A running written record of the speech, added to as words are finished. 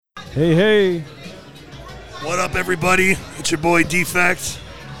Hey, hey. What up, everybody? It's your boy Defekt.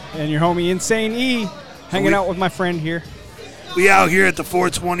 And your homie Insane E. Hanging out with my friend here. We out here at the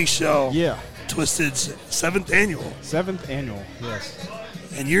 420 show. Yeah. Twiztid's 7th annual. 7th annual, yes.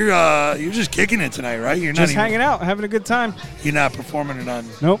 And you're just kicking it tonight, right? You're just hanging out, having a good time. You're not performing it on.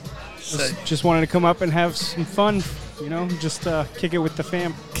 Nope. Just wanted to come up and have some fun. You know, just kick it with the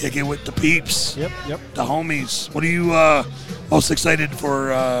fam. Kick it with the peeps. Yep. The homies. What are you most excited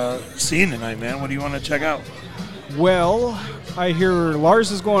for seeing tonight, man? What do you want to check out? Well, I hear Lars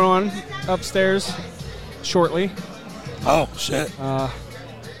is going on upstairs shortly. Oh, shit.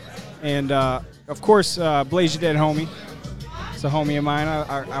 And, of course, Blaze Your Dead Homie. It's a homie of mine.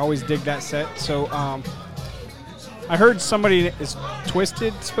 I always dig that set. So, I heard somebody is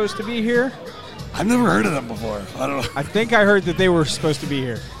Twiztid supposed to be here. I've never heard of them before. I don't know. I think I heard that they were supposed to be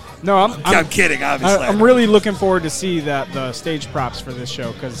here. No, I'm kidding, obviously. I'm really looking forward to see the stage props for this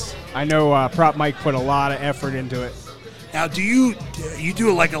show because I know Prop Mike put a lot of effort into it. Now, do you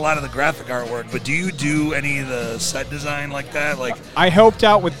do like a lot of the graphic artwork, but do you do any of the set design like that? Like I helped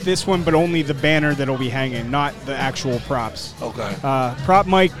out with this one, but only the banner that'll be hanging, not the actual props. Okay. Prop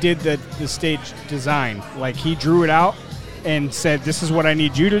Mike did the stage design. Like he drew it out and said, "This is what I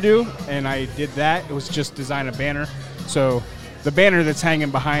need you to do," and I did that. It was just design a banner. So the banner that's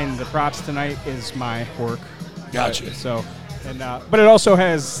hanging behind the props tonight is my work. Gotcha. But it also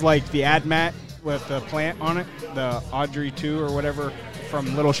has like the ad mat with the plant on it, the Audrey 2 or whatever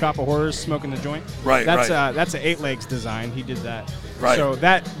from Little Shop of Horrors, smoking the joint. Right. That's an 8 Legs design. He did that. Right. So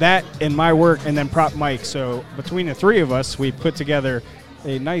that in my work, and then Prop Mike. So between the three of us, we put together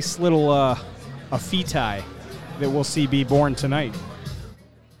a nice little a feti that we'll see be born tonight.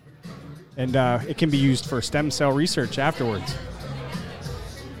 And it can be used for stem cell research afterwards.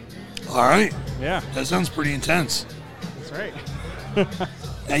 All right. Yeah. That sounds pretty intense. That's right.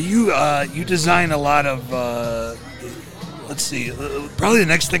 Now, you design a lot of, let's see, probably the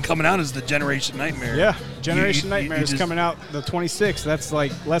next thing coming out is the Generation Nightmare. Yeah, Generation Nightmare is coming out the 26th. That's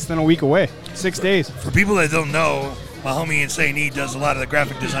like less than a week away, 6 days. For people that don't know, my homie Insane E does a lot of the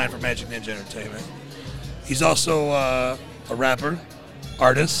graphic design for Majik Ninja Entertainment. He's also a rapper,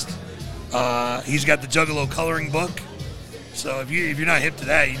 artist. He's got the Juggalo coloring book. So if you're not hip to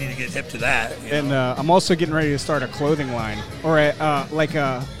that, you need to get hip to that. And I'm also getting ready to start a clothing line, or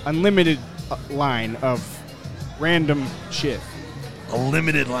a unlimited line of random shit. A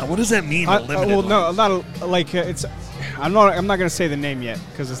limited line. What does that mean? A limited line? No, not it's. I'm not gonna say the name yet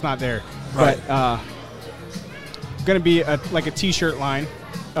because it's not there. Right. But gonna be a T-shirt line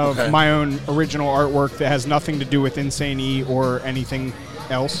of my own original artwork that has nothing to do with Insane E or anything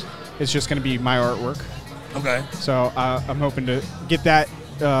else. It's just gonna be my artwork. Okay. So I'm hoping to get that,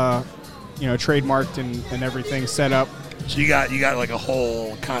 trademarked and everything set up. So you got like a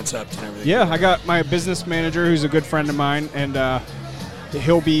whole concept and everything. Yeah, I got my business manager who's a good friend of mine, and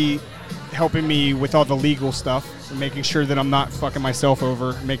he'll be helping me with all the legal stuff, and making sure that I'm not fucking myself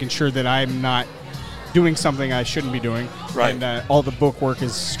over, making sure that I'm not doing something I shouldn't be doing. Right. And all the book work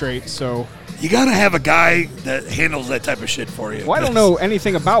is straight, so... You got to have a guy that handles that type of shit for you. Well, I don't know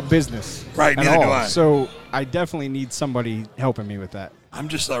anything about business. Right, neither do I. So I definitely need somebody helping me with that. I'm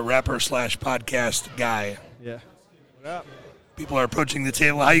just a rapper/podcast guy. Yeah. What up? People are approaching the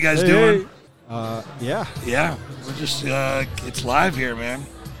table. How you guys doing? Yeah. Yeah. We're just, it's live here, man.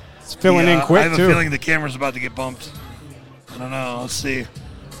 It's filling in quick, I have too. a feeling the camera's about to get bumped. I don't know. Let's see.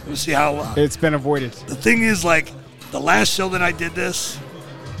 Let's see how... It's been avoided. The thing is, like, the last show that I did this,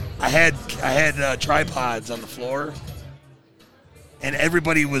 I had tripods on the floor, and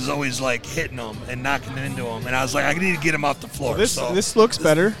everybody was always like hitting them and knocking into them, and I was like, I need to get them off the floor. Well, this looks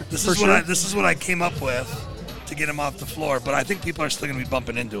better. This is what I came up with to get them off the floor, but I think people are still going to be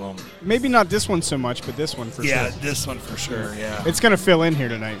bumping into them. Maybe not this one so much, but this one for sure. Yeah, this one for sure. Yeah, it's going to fill in here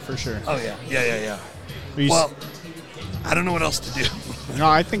tonight for sure. Oh yeah. Well, I don't know what else to do. No,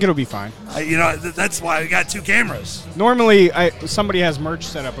 I think it'll be fine. That's why we got 2 cameras. Normally, somebody has merch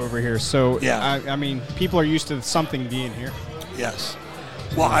set up over here, so yeah. I mean, people are used to something being here. Yes.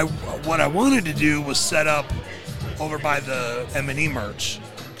 Well, what I wanted to do was set up over by the MNE merch,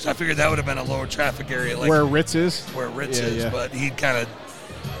 because I figured that would have been a lower traffic area. Like where Ritz is? Where Ritz is, but he kind of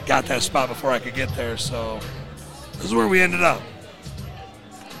got that spot before I could get there, so this is where we ended up.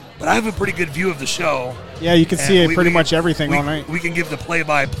 But I have a pretty good view of the show. Yeah, you can see pretty much everything all night. We can give the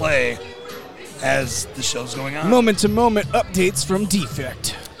play-by-play as the show's going on. Moment-to-moment updates from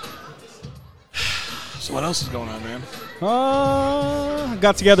Defekt. So what else is going on, man?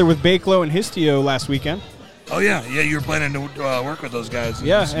 Got together with Bakelo and Histio last weekend. Oh, yeah. Yeah, you were planning to work with those guys.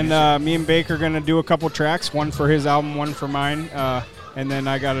 Yeah, and me and Bake are going to do a couple tracks, one for his album, one for mine. And then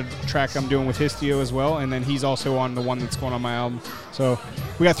I got a track I'm doing with Histio as well, and then he's also on the one that's going on my album. So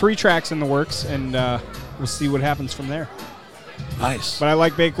we got 3 tracks in the works, and we'll see what happens from there. Nice. But I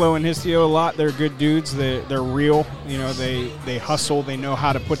like Bakelo and Histio a lot. They're good dudes. They're real. You know, they hustle. They know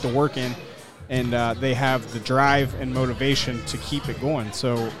how to put the work in, and they have the drive and motivation to keep it going.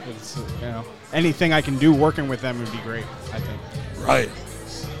 So it's, you know, anything I can do working with them would be great, I think. Right.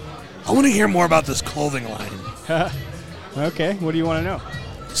 I want to hear more about this clothing line. Okay, what do you want to know?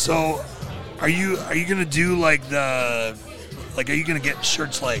 So, are you gonna do are you gonna get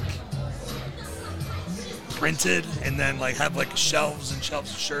shirts like printed and then like have like shelves and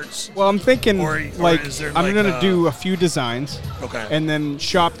shelves of shirts? Well, I'm thinking or is there I'm gonna do a few designs, okay, and then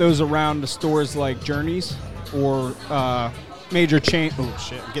shop those around to stores like Journeys or major chain. Oh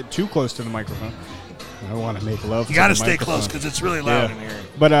shit! I'm getting too close to the microphone. I don't want to make love. You got to stay close because it's really loud in here.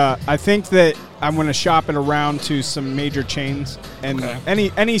 But I think that I'm going to shop it around to some major chains and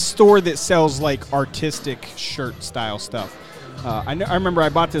any store that sells like artistic shirt style stuff. I remember I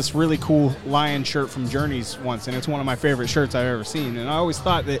bought this really cool lion shirt from Journeys once, and it's one of my favorite shirts I've ever seen. And I always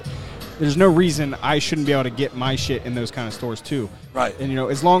thought that there's no reason I shouldn't be able to get my shit in those kind of stores too. Right. And, you know,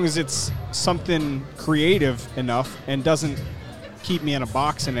 as long as it's something creative enough and doesn't keep me in a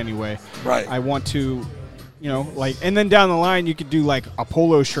box in any way. Right. I want to, you know, like, and then down the line you could do like a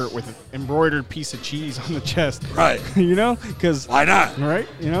polo shirt with an embroidered piece of cheese on the chest. Right. You know, because why not? Right.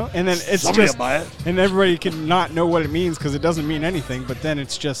 You know, and then it's somebody just will buy it, and everybody can not know what it means because it doesn't mean anything. But then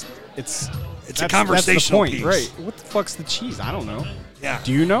it's just it's a conversational piece. Right. What the fuck's the cheese? I don't know. Yeah.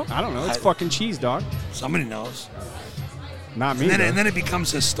 Do you know? I don't know. It's fucking cheese, dog. Somebody knows. Not me. And then it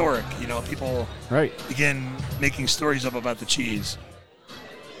becomes historic. You know, people begin making stories up about the cheese.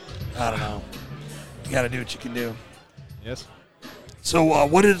 I don't know. You got to do what you can do. Yes. So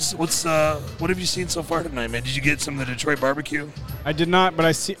what have you seen so far tonight, man? Did you get some of the Detroit barbecue? I did not,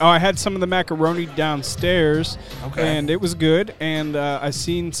 but I had some of the macaroni downstairs, and it was good. And I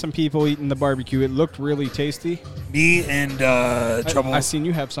seen some people eating the barbecue. It looked really tasty. Me and Trouble. I seen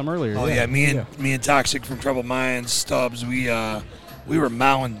you have some earlier. Oh yeah, me and Toxic from Troubled Minds, Stubbs. We were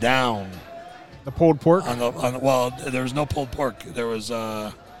mowing down the pulled pork. Well, there was no pulled pork. There was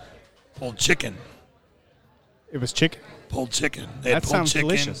pulled chicken. It was chicken. Pulled chicken. That sounds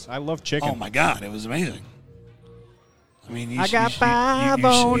delicious. I love chicken. Oh my god, it was amazing. I mean, you should have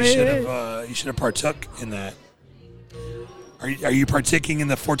partook in that. Are you partaking in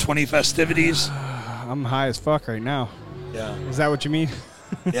the 420 festivities? I'm high as fuck right now. Yeah. Is that what you mean?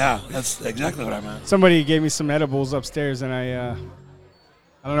 Yeah, that's exactly what I meant. Somebody gave me some edibles upstairs, and I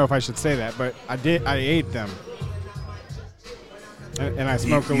don't know if I should say that, but I did. I ate them. And I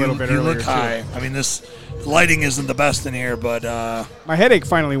smoked a little bit earlier. You look high. I mean, this lighting isn't the best in here, but my headache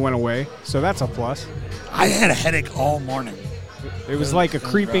finally went away, so that's a plus. I had a headache all morning. It was like a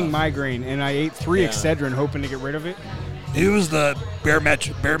creeping migraine, and I ate 3 Excedrin hoping to get rid of it. It was the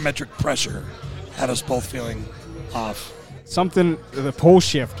barometric pressure had us both feeling off. The pole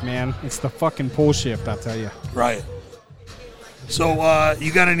shift, man. It's the fucking pole shift, I'll tell you. Right. So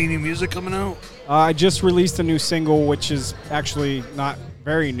you got any new music coming out? I just released a new single, which is actually not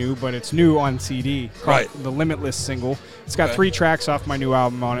very new, but it's new on CD. Right. The Limitless single. It's got 3 tracks off my new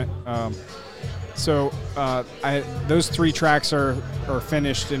album on it. So those 3 tracks are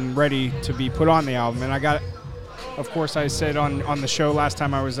finished and ready to be put on the album. And I got, of course, I said on the show last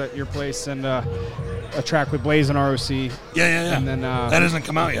time I was at your place, and a track with Blaze and ROC. Yeah. And then that hasn't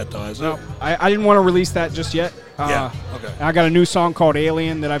come out yet, though, has it? No, I didn't want to release that just yet. Yeah, okay. I got a new song called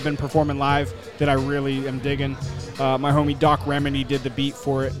Alien that I've been performing live that I really am digging. My homie Doc Remedy did the beat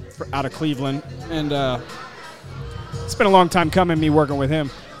for it out of Cleveland. And it's been a long time coming, me working with him.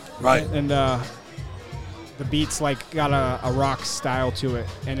 Right. And the beat's like got a rock style to it.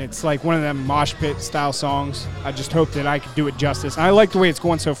 And it's like one of them mosh pit style songs. I just hope that I could do it justice. And I like the way it's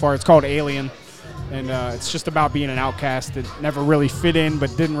going so far. It's called Alien. And it's just about being an outcast that never really fit in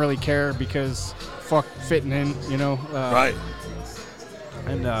but didn't really care because fuck fitting in, you know. Right.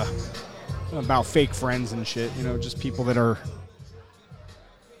 And about fake friends and shit, you know, just people that are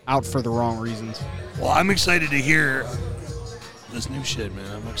out for the wrong reasons. Well, I'm excited to hear this new shit,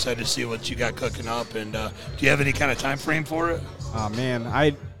 man. I'm excited to see what you got cooking up. And do you have any kind of time frame for it? Oh, man,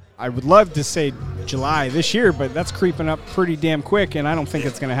 I would love to say July this year, but that's creeping up pretty damn quick, and I don't think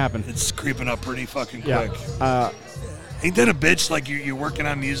it's going to happen. It's creeping up pretty fucking quick. Yeah. Ain't that a bitch? Like you're working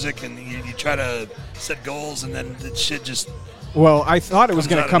on music and you try to set goals, and then the shit just. Well, I thought it was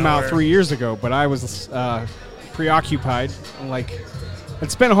going to come out 3 years ago, but I was preoccupied. Like,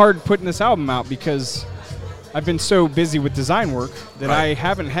 it's been hard putting this album out because I've been so busy with design work that I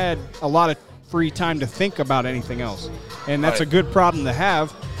haven't had a lot of free time to think about anything else. And that's Right. a good problem to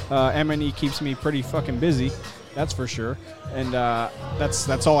have. MNE keeps me pretty fucking busy, that's for sure. And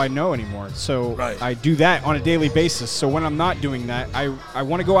that's all I know anymore. So Right. I do that on a daily basis. So when I'm not doing that, I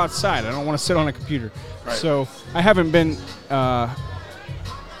want to go outside. I don't want to sit on a computer. Right. So I haven't been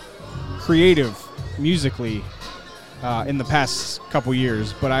creative musically in the past couple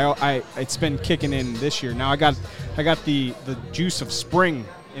years, but I it's been kicking in this year. Now I got the juice of spring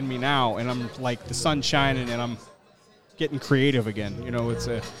in me now, and I'm like the sun shining, and I'm getting creative again. You know,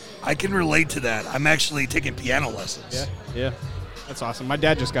 I can relate to that. I'm actually taking piano lessons. Yeah, that's awesome. My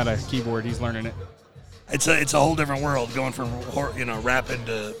dad just got a keyboard. He's learning it. It's a whole different world going from rapping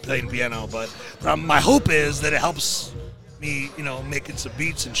to playing piano. But my hope is that it helps me, making some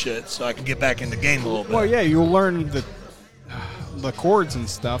beats and shit, so I can get back in the game a little bit. Well, yeah, you'll learn the chords and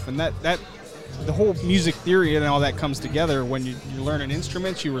stuff, and that the whole music theory and all that comes together when you learn an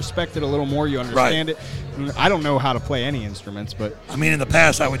instrument. You respect it a little more. You understand it. And I don't know how to play any instruments, but I mean, in the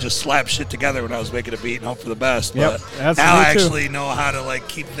past, I would just slap shit together when I was making a beat and hope for the best. Yep, But that's now me I too. actually know how to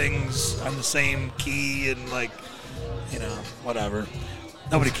keep things on the same key and whatever.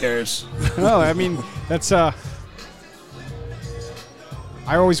 Nobody cares. well, I mean, that's I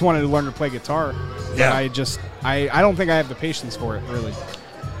always wanted to learn to play guitar. But Yeah. I don't think I have the patience for it, really.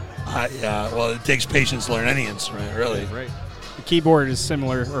 Yeah. Well, it takes patience to learn any instrument, really. Right. The keyboard is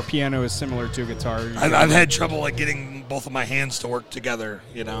similar, or piano is similar to a guitar. I've had trouble getting both of my hands to work together,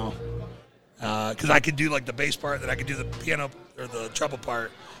 because I could do the bass part, then I could do the piano or the treble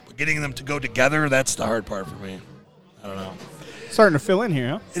part, but getting them to go together, that's the hard part for me. I don't know. Starting to fill in here,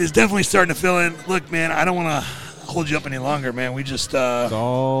 huh? It is definitely starting to fill in. Look, man, I don't want to hold you up any longer, man. We just It's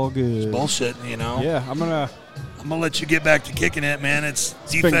all good. bullshit, Yeah, I'm gonna. I'm gonna let you get back to kicking it, man. It's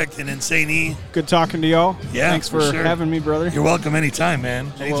Defekt and Insane E. Good talking to y'all. Yeah, Thanks for for sure. having me, brother. You're welcome anytime,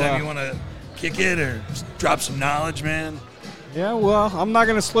 man. Well, Anytime you want to kick it or drop some knowledge, man. Yeah, well, I'm not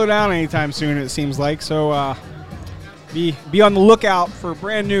gonna slow down anytime soon. It seems like so. Be on the lookout for a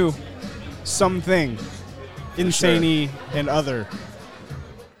brand new something, Insane E and other.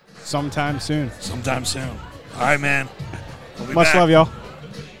 Sometime soon. Sometime soon. All right, man. We'll be Much back. love, y'all.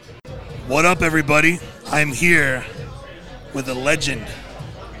 What up, everybody? I'm here with a legend.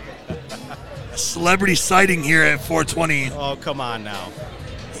 A celebrity sighting here at 420. Oh, come on now.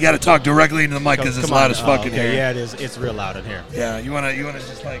 You got to talk directly into the mic because it's Come loud on. as fuck in Okay, here. yeah, it is. It's real loud in here. Yeah, you wanna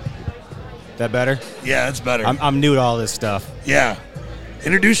just That better? yeah, it's better. I'm new to all this stuff. Yeah.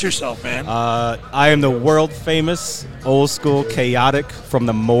 Introduce yourself, man. I am the world famous old school chaotic from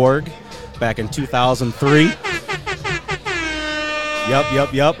the morgue back in 2003.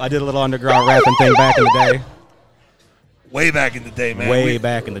 Yep. I did a little underground rapping thing back in the day. Way back in the day, man. Way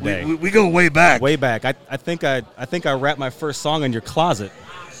back in the day. We go way back. Way back. I think I rapped my first song in your closet,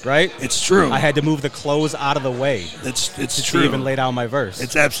 right? It's true. I had to move the clothes out of the way It's to true. even lay down my verse.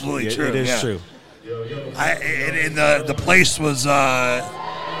 It's absolutely true. It is yeah. true. And the place was.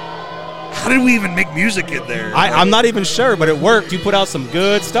 How did we even make music in there? I'm not even sure, but it worked. You put out some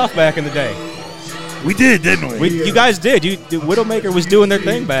good stuff back in the day. We did, didn't we? You guys did. The Widowmaker was doing their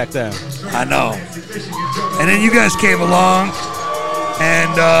thing back then. I know. And then you guys came along,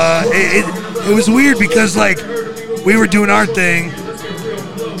 and it was weird because we were doing our thing.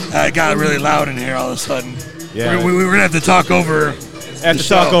 It got really loud in here all of a sudden. Yeah. We were gonna have to talk over. Have the to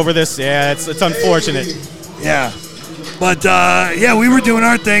talk show. over this. Yeah, it's unfortunate. Yeah. But we were doing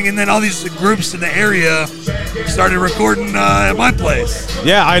our thing, and then all these groups in the area started recording at my place.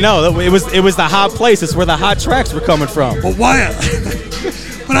 Yeah, I know. It was the hot place. It's where the hot tracks were coming from. But why?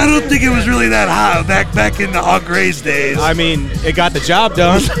 But I don't think it was really that hot back in the All Grays days. I mean, it got the job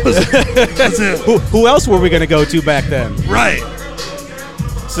done. That's it. Who else were we gonna go to back then? Right.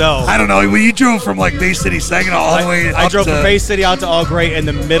 So I don't know. When you drove from Bay City, Saginaw, all the way I up drove to from Bay City out to All Gray in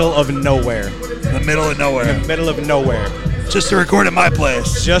the middle of nowhere. the middle of nowhere, Middle of nowhere. just to record at my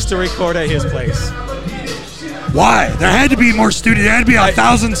place. Just to record at his place. Why? There had to be more studios. There had to be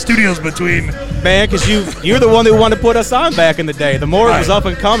 1,000 studios between. Man, because you're the one that wanted to put us on back in the day. The more it was Right. up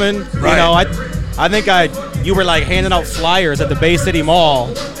and coming, Right. you know, I think you were handing out flyers at the Bay City Mall,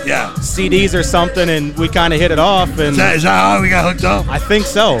 Yeah. CDs or something, and we kind of hit it off. And Is that how we got hooked up? I think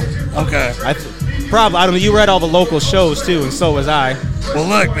so. Okay. Probably. I don't know. You were at all the local shows too, and so was I. Well,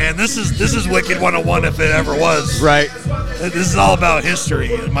 look, man. This is Wicked 101 if it ever was. Right. This is all about history.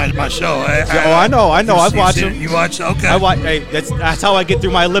 My show. I know. I've watched seen them. it? You watch? Okay. Hey, that's how I get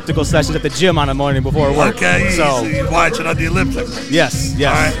through my elliptical sessions at the gym on the morning before work. Okay. So you watch it on the elliptical. yes. All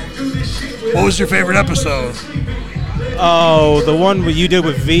right. What was your favorite episode? Oh, the one you did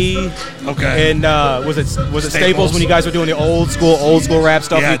with V. Okay. And was it Staples when you guys were doing the old school rap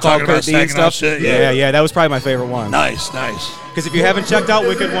stuff? Yeah, You called talking about Kurt D and stacking up stuff. shit, yeah. Yeah. That was probably my favorite one. Nice. Because if you haven't checked out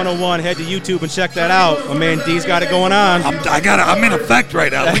Wicked 101, head to YouTube and check that out. My man D's got it going on. I'm in effect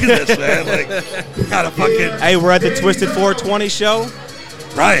right now. Look at this, man. Like, got a fucking. Hey, we're at the Twiztid 420 show.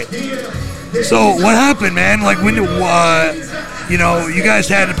 Right. So what happened, man? Like when you guys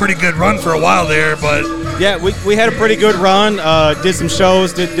had a pretty good run for a while there, but yeah, we had a pretty good run. Did some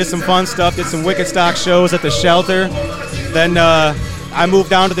shows, did some fun stuff, did some Wicked Stock shows at the shelter. Then I moved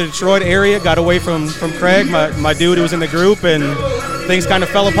down to the Detroit area, got away from Craig, my dude who was in the group, and things kind of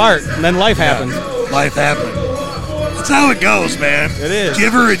fell apart. And then life happened. Life happened. That's how it goes, man. It is.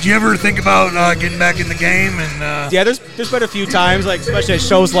 Did you ever think about getting back in the game? And yeah, there's been a few times, like especially at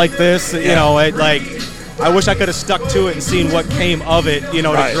shows like this. You know, I wish I could have stuck to it and seen what came of it. You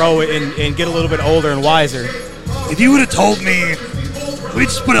know, to grow it and get a little bit older and wiser. If you would have told me, let me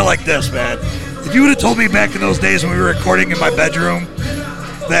just put it like this, man. If you would have told me back in those days when we were recording in my bedroom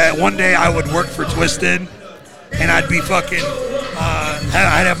that one day I would work for Twiztid and I'd be fucking.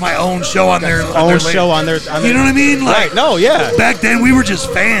 I'd have my own show on there. You know what I mean? Like, right. No, yeah. Back then, we were just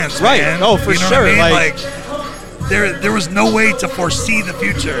fans, right? Man. No, for you know sure. What I mean? Like there was no way to foresee the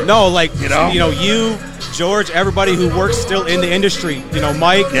future. No, like you, George, everybody who works still in the industry. You know,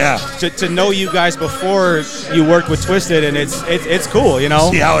 Mike. Yeah. To know you guys before you worked with Twiztid, and it's cool. You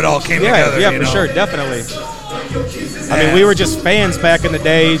know. See how it all came together. Yeah, for sure, definitely. I mean, we were just fans back in the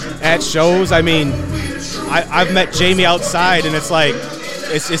day at shows. I mean, I've met Jamie outside, and it's like,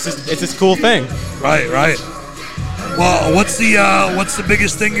 it's this cool thing. Right. Well, what's the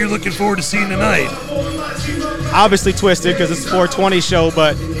biggest thing you're looking forward to seeing tonight? obviously Twiztid because it's a 420 show,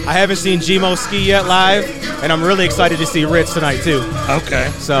 but I haven't seen Gmo ski yet live, and I'm really excited to see Ritz tonight too. Okay.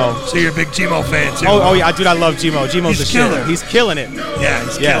 So you're a big Gmo fan too? Oh yeah, dude, I love Gmo. Gmo's the shit. He's killing it. Yeah,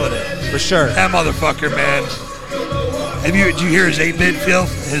 he's killing it. For sure. That motherfucker, man. Did you hear his 8-Bit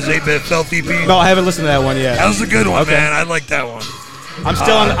Filth? His 8-Bit Filth EP? No, I haven't listened to that one yet. That was a good one, man. I like that one.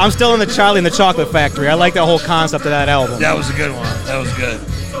 I'm still in the Charlie and the Chocolate Factory. I like that whole concept of that album. That was a good one. That was good.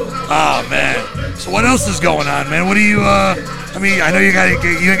 Oh man. So what else is going on, man? What do you? I mean, I know you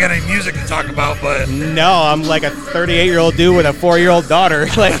ain't got any music to talk about, but no, I'm like a 38-year-old dude with a 4-year-old daughter.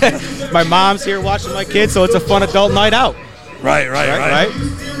 Like my mom's here watching my kids, so it's a fun adult night out. Right.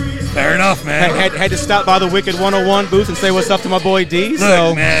 Fair enough, man. Had to stop by the Wicked 101 booth and say what's up to my boy D.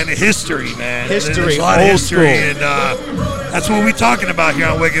 Look, man, history, man. History, There's a lot of history, school. And that's what we're talking about here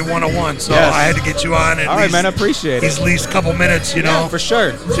on Wicked 101. So yes. I had to get you on. All right, man, I appreciate it. At least a couple minutes, you know. For sure.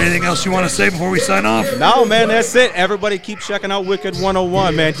 Is there anything else you want to say before we sign off? No, man, that's it. Everybody keep checking out Wicked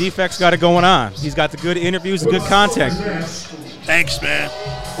 101, man. Defekt's got it going on. He's got the good interviews and good content. Thanks, man.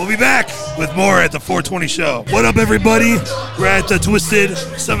 We'll be back with more at the 420 show. What up, everybody? We're at the Twiztid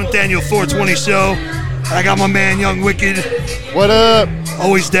 7th Annual 420 show. I got my man, Young Wicked. What up?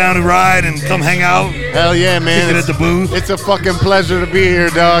 Always down to ride and come hang out. Hell yeah, man. Kick it at the booth. It's a fucking pleasure to be here,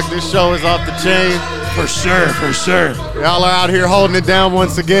 dog. This show is off the chain. For sure. Y'all are out here holding it down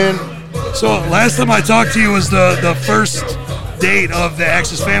once again. So last time I talked to you was the first date of the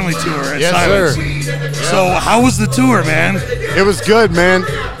Axis Family Tour at Yes, Silence. sir. So how was the tour, man? It was good, man.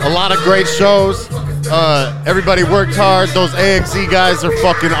 A lot of great shows. Everybody worked hard. Those AXE guys are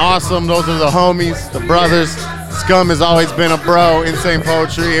fucking awesome. Those are the homies, the brothers. Scum has always been a bro. Insane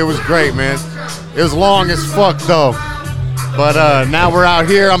Poetry. It was great, man. It was long as fuck, though. But now we're out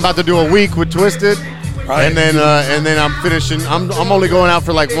here. I'm about to do a week with Twiztid. Right. And then I'm finishing. I'm only going out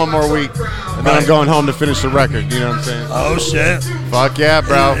for like one more week. And then I'm going home to finish the record. You know what I'm saying? Oh, shit. Fuck yeah,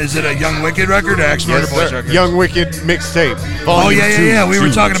 bro. Is it a Young Wicked record or Axe Murder Boys record? Young Wicked mixtape. Oh, yeah. We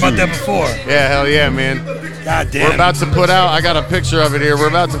were talking about that before. Yeah, hell yeah, man. God damn. We're about to put out, I got a picture of it here. We're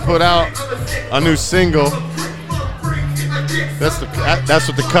about to put out a new single. That's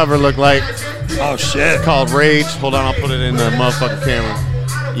what the cover looked like. Oh, shit. It's called Rage. Hold on, I'll put it in the motherfucking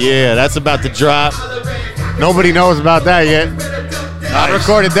camera. Yeah, that's about to drop. Nobody knows about that yet. Nice. I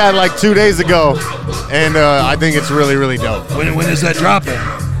recorded that like 2 days ago, and I think it's really, really dope. When is that dropping?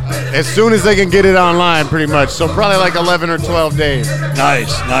 As soon as they can get it online, pretty much. So probably like 11 or 12 days.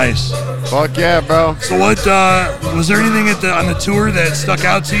 Nice. Fuck yeah, bro. So what, was there anything on the tour that stuck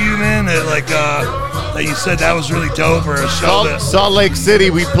out to you, man, that like, that you said that was really dope, or a show Salt Lake City,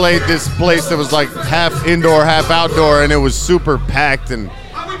 we played this place that was like half indoor, half outdoor, and it was super packed and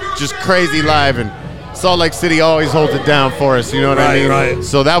just crazy live, and Salt Lake City always holds it down for us, you know what I mean? Right.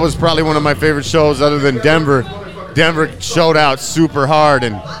 So that was probably one of my favorite shows other than Denver. Denver showed out super hard,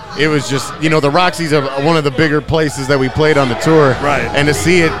 and it was just, the Roxy's are one of the bigger places that we played on the tour. Right. And to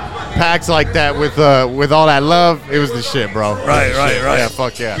see it packed like that with all that love, it was the shit, bro. Right. Yeah,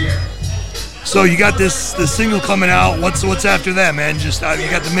 fuck yeah. So you got this single coming out. What's after that, man? Just you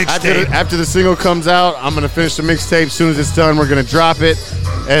got the mixtape. After the single comes out, I'm gonna finish the mixtape. As soon as it's done, we're gonna drop it,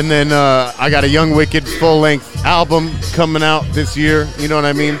 and then I got a Young Wicked full-length album coming out this year. You know what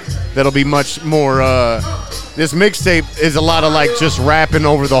I mean? That'll be much more. This mixtape is a lot of like just rapping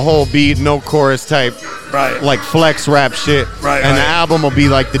over the whole beat, no chorus type, Right. like flex rap shit. Right. And the album will be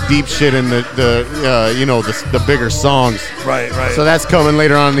like the deep shit and the bigger songs. Right. So that's coming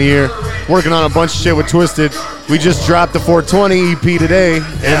later on in the year. Working on a bunch of shit with Twiztid. We just dropped the 420 EP today,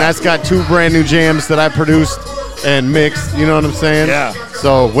 and that's got 2 brand new jams that I produced and mixed. You know what I'm saying? Yeah.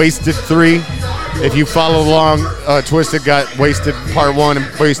 So Wasted 3. If you follow along, Twiztid got Wasted Part 1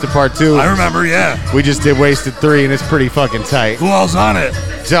 and Wasted Part 2. I remember, yeah. We just did Wasted 3, and it's pretty fucking tight. Who else on it?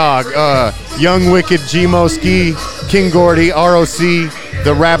 Dog, Young Wicked, G-Mo Ski, King Gordy, ROC,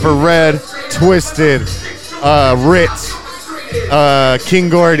 The Rapper Red, Twiztid, Ritz, King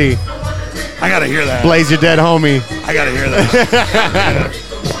Gordy. I gotta hear that. Blaze Your Dead Homie. I gotta hear that.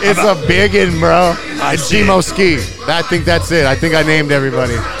 It's a biggin', bro. I It's see. G-Mo Ski. I think that's it. I think I named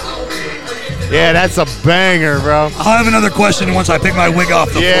everybody. Yeah, that's a banger, bro. I'll have another question once I pick my wig off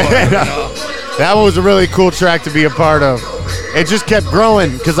the floor. Yeah. You know? That was a really cool track to be a part of. It just kept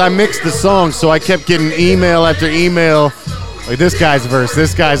growing because I mixed the song, so I kept getting email after email. Like, this guy's verse.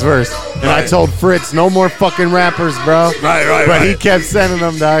 And I Right. told Fritz, no more fucking rappers, bro. Right. But he kept sending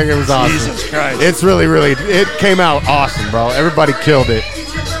them, dog. It was awesome. Jesus Christ. It's really, it came out awesome, bro. Everybody killed it.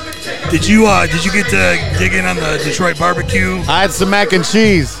 Did you get to dig in on the Detroit barbecue? I had some mac and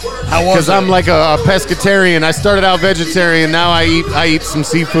cheese. How was Because it? I'm like a pescatarian. I started out vegetarian. Now I eat some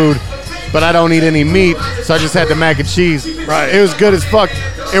seafood, but I don't eat any meat. So I just had the mac and cheese. Right. It was good as fuck.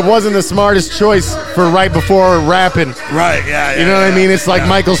 It wasn't the smartest choice for right before rapping. Right, yeah. You know what I mean? It's like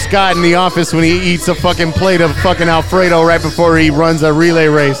Michael Scott in The Office when he eats a fucking plate of fucking Alfredo right before he runs a relay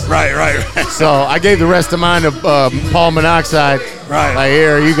race. Right. So I gave the rest of mine to Paul Monoxide. Right. Like,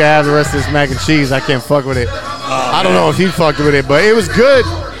 here, you can have the rest of this mac and cheese. I can't fuck with it. I don't know if he fucked with it, but it was good.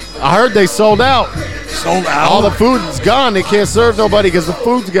 I heard they sold out. Sold out? All the food's gone. They can't serve nobody because the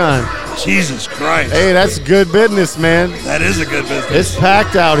food's gone. Jesus Christ. Hey, that's good business, man. That is a good business. It's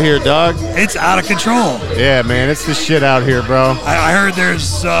packed out here, dog. It's out of control. Yeah, man, it's the shit out here, bro. I heard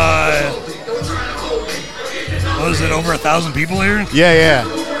there's, what is it, over 1,000 people here? Yeah.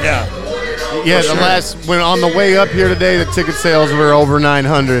 For sure. When on the way up here today, the ticket sales were over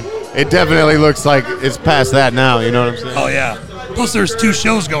 900. It definitely looks like it's past that now. You know what I'm saying? Oh, yeah. Plus, there's 2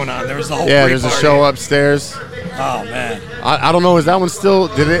 shows going on. There was the whole There's a pre-party. show upstairs. Oh, man. I don't know. Is that one still?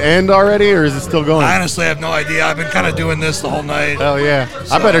 Did it end already, or is it still going? I honestly have no idea. I've been kind of doing this the whole night. Hell yeah!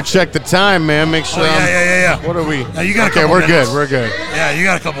 I better check the time, man. Make sure. Oh, yeah. What are we? Now, you got a okay, couple we're minutes. good. We're good. Yeah, you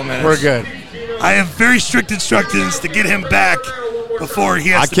got a couple minutes. We're good. I have very strict instructions to get him back before he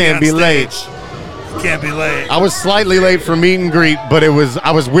has I to can't be be on late. stage. Can't be late. I was slightly late for meet and greet, but I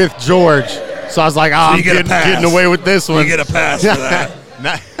was with George, so I was like, I'm you get a pass. getting away with this one. You get a pass for that.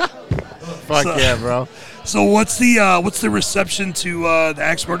 Fuck yeah, bro. So what's the reception to the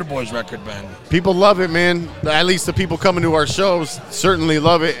Axe Murder Boys record, Ben? People love it, man. At least the people coming to our shows certainly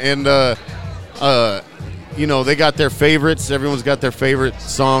love it, and they got their favorites. Everyone's got their favorite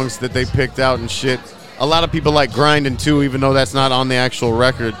songs that they picked out and shit. A lot of people like Grindin' too, even though that's not on the actual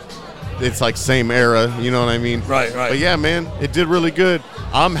record. It's like same era, you know what I mean? Right. But yeah, man, it did really good.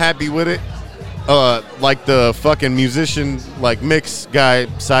 I'm happy with it. Like the fucking musician, like mix guy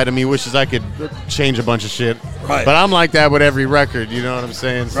side of me wishes I could change a bunch of shit. Right. But I'm like that with every record, you know what I'm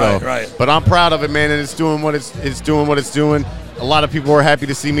saying? So, Right. But I'm proud of it, man, and it's doing what it's doing. A lot of people are happy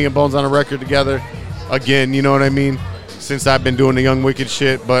to see me and Bones on a record together again, you know what I mean? Since I've been doing the Young Wicked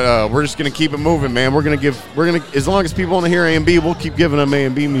shit, but we're just gonna keep it moving, man. We're gonna as long as people want to hear A&B, we'll keep giving them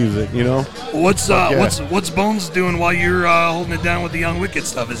A&B music, you know. What's Bones doing while you're holding it down with the Young Wicked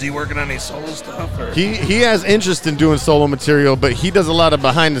stuff? Is he working on any solo stuff? Or? He has interest in doing solo material, but he does a lot of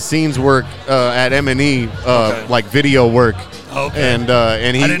behind the scenes work at MNE, like video work. Okay.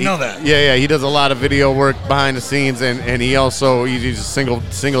 And he I didn't know that. Yeah, he does a lot of video work behind the scenes, and he also he's a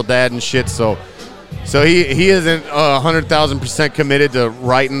single dad and shit. So he isn't 100,000% committed to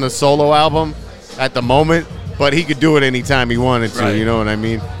writing the solo album at the moment, but he could do it anytime he wanted to. Right. You know what I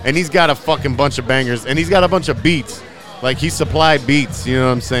mean? And he's got a fucking bunch of bangers, and he's got a bunch of beats. Like, he supplied beats. You know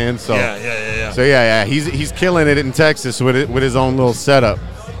what I'm saying? So Yeah. So yeah, he's killing it in Texas with his own little setup.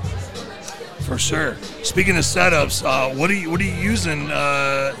 For sure. Speaking of setups, what are you using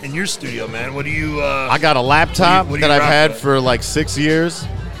in your studio, man? What do you? I got a laptop what do you that I've rock had with? for like 6 years.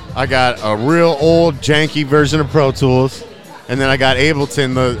 I got a real old janky version of Pro Tools, and then I got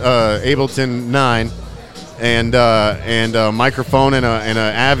Ableton, the Ableton 9, and a microphone and an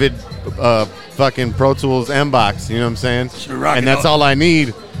Avid fucking Pro Tools M-Box. You know what I'm saying? So and that's all I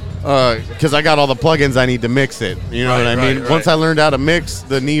need. Because I got all the plugins I need to mix it. You know what I mean? Once I learned how to mix,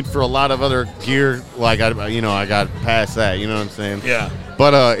 the need for a lot of other gear, like I got past that. You know what I'm saying? Yeah.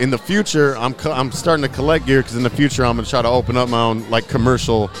 But in the future, I'm starting to collect gear because in the future I'm gonna try to open up my own like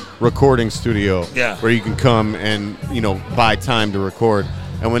commercial recording studio. Yeah. Where you can come and buy time to record.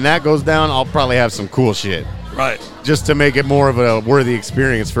 And when that goes down, I'll probably have some cool shit. Right. Just to make it more of a worthy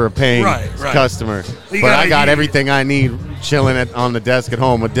experience for a paying customer. But I got everything I need chilling on the desk at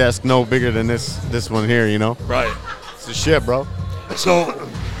home. A desk no bigger than this one here, Right. It's the shit, bro. So,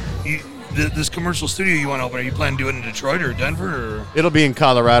 this commercial studio you want to open, are you planning to do it in Detroit or Denver? Or? It'll be in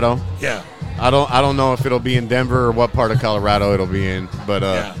Colorado. Yeah. I don't know if it'll be in Denver or what part of Colorado it'll be in, but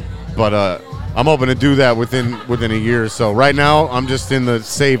I'm hoping to do that within a year or so. Right now, I'm just in the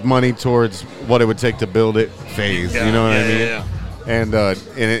save money towards what it would take to build it phase. You know what I mean? Yeah. And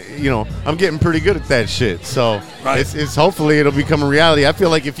I'm getting pretty good at that shit. So it's hopefully it'll become a reality. I feel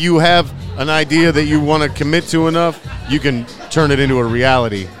like if you have an idea that you want to commit to enough, you can turn it into a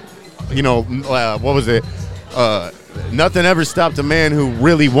reality. What was it? Nothing ever stopped a man who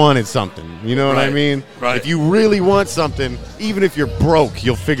really wanted something. You know what I mean? Right. If you really want something, even if you're broke,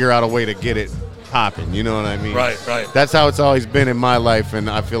 you'll figure out a way to get it popping. You know what I mean? Right. That's how it's always been in my life, and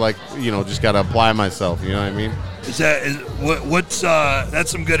I feel like just gotta apply myself. You know what I mean?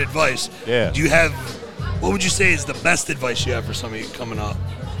 That's some good advice. Yeah. Do you have? What would you say is the best advice you have for somebody coming up?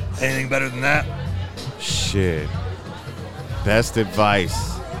 Anything better than that? Shit. Best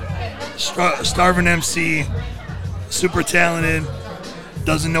advice. Starving MC, super talented,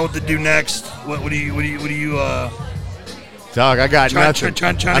 doesn't know what to do next. What do you? Dog, I got nothing.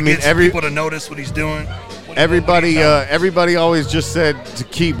 Trying to get people to notice what he's doing. Everybody always just said to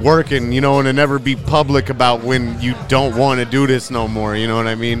keep working, and to never be public about when you don't want to do this no more. You know what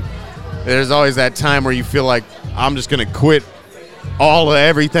I mean? There's always that time where you feel like I'm just gonna quit all of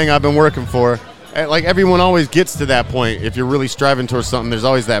everything I've been working for. Like everyone always gets to that point. If you're really striving towards something, there's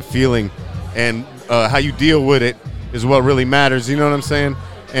always that feeling, and how you deal with it is what really matters. You know what I'm saying?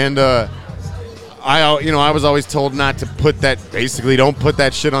 And I was always told not to don't put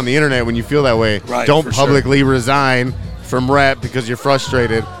that shit on the internet when you feel that way. Right, don't publicly resign from rap because you're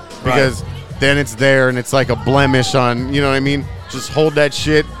frustrated, because then it's there and it's like a blemish on, you know what I mean? Just hold that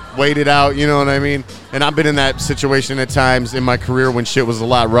shit, wait it out, you know what I mean? And I've been in that situation at times in my career when shit was a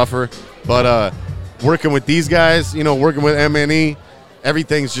lot rougher. But working with these guys, working with MNE,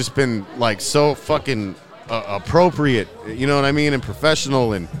 everything's just been like so fucking appropriate, you know what I mean, and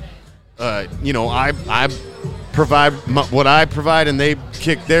professional. And I provide what I provide, and they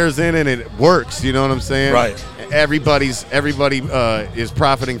kick theirs in, and it works. You know what I'm saying? Right. Everybody is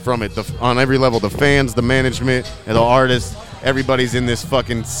profiting from it on every level. The fans, the management, and the artists. Everybody's in this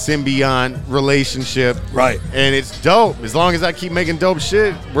fucking symbiont relationship. Right. And it's dope. As long as I keep making dope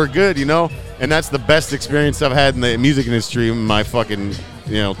shit, we're good, And that's the best experience I've had in the music industry in my fucking,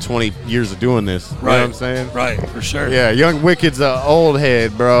 20 years of doing this. You know what I'm saying? Right, for sure. Yeah, Young Wicked's an old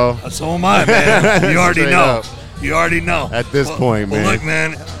head, bro. So am I, man. You already know. Up. You already know. At this point, man. Well, look,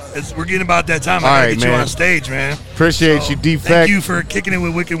 man, we're getting about that time. I gotta get you on stage, man. Appreciate you, Defekt. Thank you for kicking it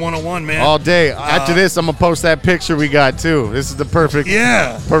with Wicked 101, man. All day. After this, I'm gonna post that picture we got too. This is the perfect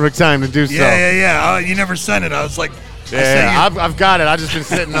time to do so. Yeah. You never sent it. I was like, I've got it. I've just been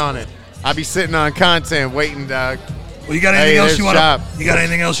sitting on it. I be sitting on content, waiting, dog. Well, you got anything else you want to? You got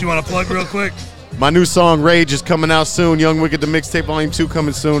anything else you want to plug real quick? My new song Rage is coming out soon. Young Wicked, the mixtape volume 2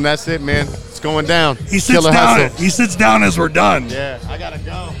 coming soon. That's it, man. It's going down. He sits down as we're done. Yeah, I gotta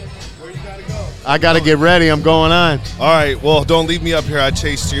go. Where you gotta go? I gotta get ready. I'm going on. All right. Well, don't leave me up here. I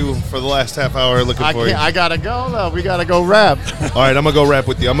chased you for the last half hour looking for you. I gotta go though. We gotta go rap. All right, I'm gonna go rap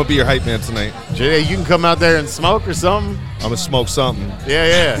with you. I'm gonna be your hype man tonight. Jay, you can come out there and smoke or something. I'm gonna smoke something.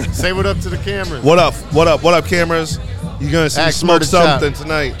 Yeah. Say what up to the cameras. What up, cameras? You're gonna see smoke something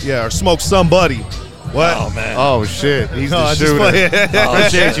tonight. Yeah, or smoke somebody. What? Oh, man. Oh, shit. He's the shooter.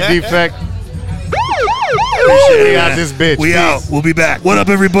 Appreciate you, Defekt. Appreciate it. We got this bitch. We out. We'll be back. What up,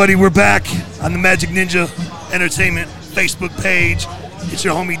 everybody? We're back on the Majik Ninja Entertainment Facebook page. It's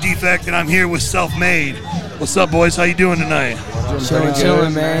your homie Defekt, and I'm here with Self-Made. What's up, boys? How you doing tonight?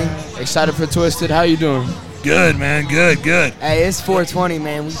 Chilling, man. Excited for Twiztid. How you doing? Good, man. Good. Hey, it's 420,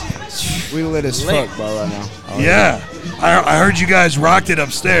 man. We lit as fuck, bro, right now. Yeah. I heard you guys rocked it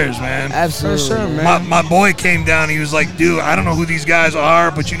upstairs, man. Absolutely, sure, man. My boy came down. He was like, dude, I don't know who these guys are,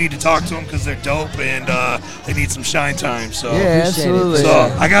 but you need to talk to them because they're dope and they need some shine time. So yeah, absolutely.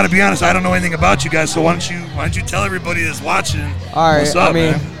 So I got to be honest, I don't know anything about you guys. So why don't you tell everybody that's watching? All right, what's up,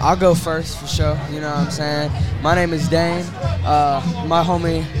 man? I'll go first for sure. You know what I'm saying? My name is Dane. My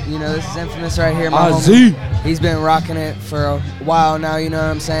homie, this is Infamous right here. My homie, he's been rocking it for a while now. You know what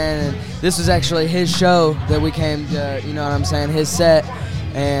I'm saying? And this was actually his show that we came to. You know what I'm saying? His set,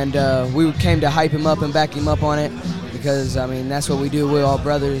 and we came to hype him up and back him up on it because that's what we do. We're all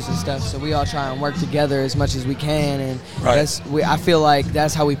brothers and stuff, so we all try and work together as much as we can, and I feel like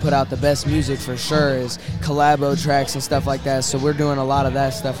that's how we put out the best music for sure is collabo tracks and stuff like that. So we're doing a lot of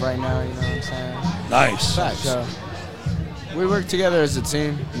that stuff right now. You know what I'm saying? Nice. So, we work together as a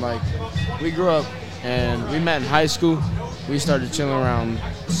team. Like, we grew up and we met in high school. We started chilling around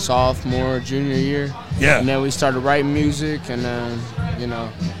sophomore, junior year. Yeah. And then we started writing music, and then,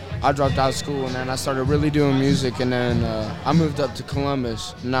 I dropped out of school, and then I started really doing music, and then I moved up to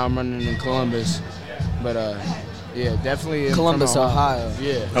Columbus. Now I'm running in Columbus. But, yeah, definitely Columbus, from Ohio.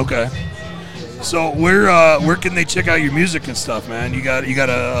 Yeah. Okay. So where can they check out your music and stuff, man? You got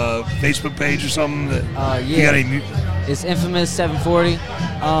a Facebook page or something that yeah. You got any It's Infamous 740.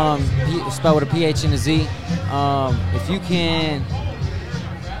 Spelled with a PH and a Z. If you can.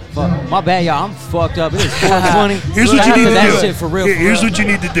 Fuck, my bad, y'all. I'm fucked up. It is 420. Here's what you need to that do. Shit for real. Here's what you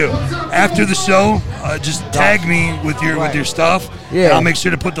need to do. After the show, just tag me with your stuff. Yeah. And I'll make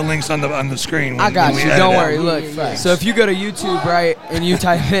sure to put the links on the screen. I got you. Don't worry. Look, Yeah. so if you go to YouTube, right, and you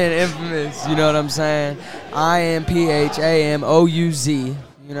type in Infamous, you know what I'm saying? IMPHAMOUZ.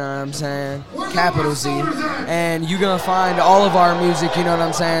 You know what I'm saying? Capital Z. And you're going to find all of our music, you know what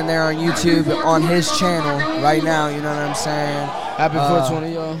I'm saying, there on YouTube on his channel right now, you know what I'm saying? Happy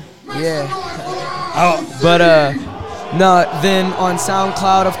 420, y'all. Yeah. Oh. But, no, then on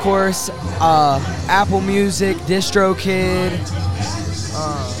SoundCloud, of course, Apple Music, DistroKid.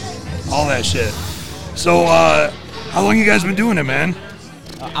 All that shit. So, how long you guys been doing it, man?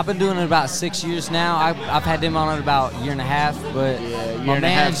 I've been doing it about 6 years now. I've had them on it about a year and a half, but my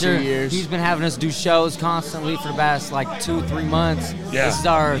manager, he's been having us do shows constantly for the past like 2-3 months. Yeah. This is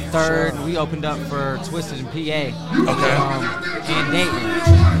our third. We opened up for Twiztid in PA. Okay. And Dayton.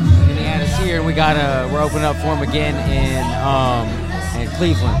 And then he had us here, and we're opening up for him again in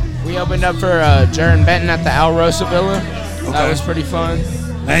Cleveland. We opened up for Jaron Benton at the Al Rosa Villa. Okay. That was pretty fun.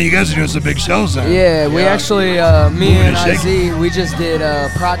 Man, you guys are doing some big shows then. Yeah, we actually, me Moving and and IZ, we just did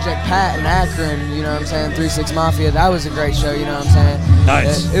Project Pat in Akron, you know what I'm saying, 3-6 Mafia. That was a great show, you know what I'm saying.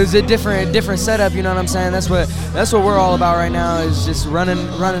 Nice. It was a different setup, you know what I'm saying. That's what we're all about right now is just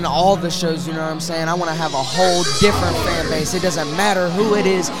running all the shows, you know what I'm saying. I want to have a whole different fan base. It doesn't matter who it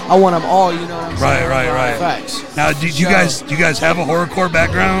is. I want them all, you know what I'm saying. Right. Facts. Now, do you guys have a horrorcore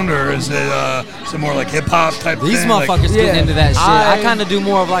background, or is it more like hip hop type These thing? motherfuckers getting into that shit. I I kind of do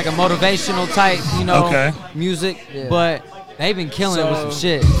more of like a motivational type, music, Yeah. but they've been killing it with some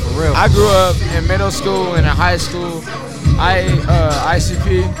shit, for real. I grew up in middle school and in high school.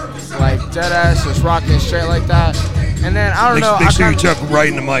 ICP, like dead ass, just rocking straight like that. And then I don't know. Make sure you talk right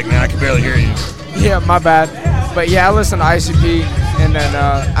in the mic, man. I can barely hear you. Yeah, my bad. But yeah, I listened to ICP, and then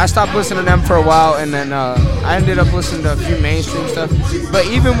I stopped listening to them for a while, and then I ended up listening to a few mainstream stuff. But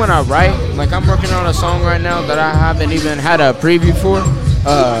even when I write, like I'm working on a song right now that I haven't even had a preview for.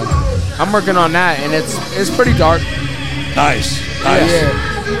 I'm working on that, and it's pretty dark. Nice.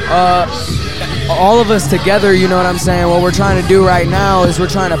 Yeah. All of us together, you know what I'm saying? What we're trying to do right now is we're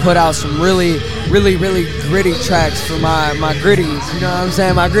trying to put out some really gritty tracks for my gritties, you know what I'm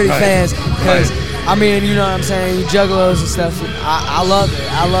saying? My gritty fans, because I mean, you know what I'm saying? You juggalos and stuff. I love it.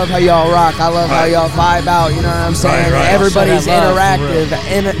 I love how y'all rock. I love how y'all vibe out. You know what I'm saying? Everybody's interactive.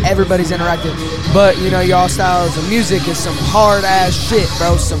 Everybody's interactive. But you know, y'all styles of music is some hard ass shit,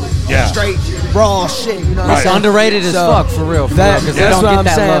 bro. Some straight raw shit. You know what I'm saying? Underrated as fuck, for real. That's what I'm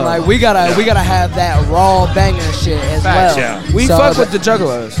saying. Love. Like we gotta have that raw banger shit as well. Yeah. We fuck with the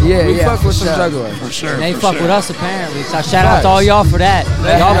juggalos. We fuck with some juggalos. For sure. They fuck with us apparently. So shout out to all y'all for that.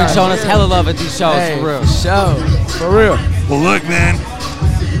 Y'all been showing us hella love at these shows, for real. For real. Well, look, man.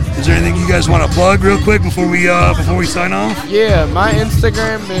 Is there anything you guys want to plug real quick before we sign off? Yeah, my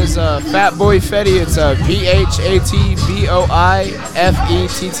Instagram is FatBoyFetti. It's PhatBoyFetti.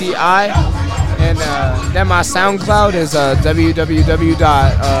 And then my SoundCloud is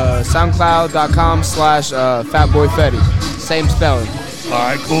www.soundcloud.com/FatBoyFetti. Same spelling. All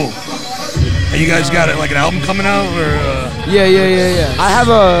right, cool. And you guys got like an album coming out, or? Yeah. I have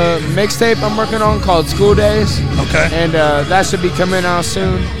a mixtape I'm working on called School Days. Okay. And that should be coming out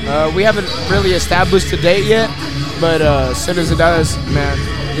soon. We haven't really established a date yet, But as soon as it does, man,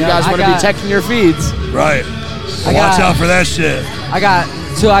 you guys want to be checking your feeds. Right. Watch out for that shit. I got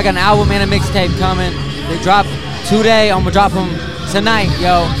an album and a mixtape coming. They drop today. I'm gonna drop them tonight,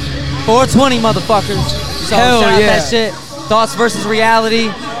 yo. 420 motherfuckers. So Hell shout out yeah. that shit. Thoughts versus Reality,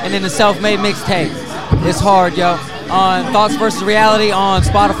 and then the self-made mixtape. It's hard, yo. On Thoughts versus Reality on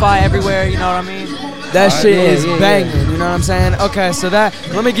Spotify, everywhere. You know what I mean? That shit is banging, you know what I'm saying? Okay, so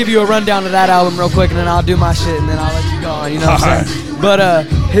let me give you a rundown of that album real quick, and then I'll do my shit, and then I'll let you go on, you know what I'm saying? But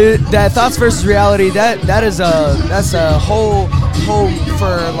that Thoughts versus Reality, that's a whole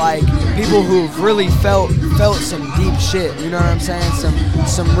for like people who've really felt some deep shit, you know what I'm saying?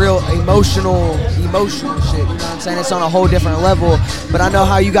 Some real emotional shit, you know what I'm saying? It's on a whole different level, but I know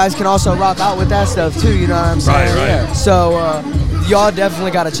how you guys can also rock out with that stuff too, you know what I'm saying? Right. So y'all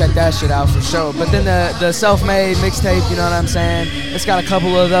definitely got to check that shit out for sure. But then the self-made mixtape, you know what I'm saying? It's got a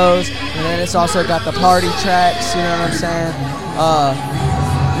couple of those, and then it's also got the party tracks, you know what I'm saying?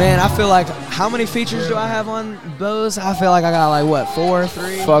 Man, I feel like, how many features do I have on those? I feel like I got like, what, 4,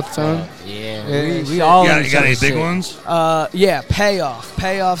 3? Fuck ton. Yeah, we all You got any big ones? Yeah, Payoff.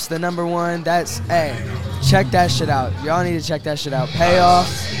 Payoff's the number one. Check that shit out. Y'all need to check that shit out. Payoff.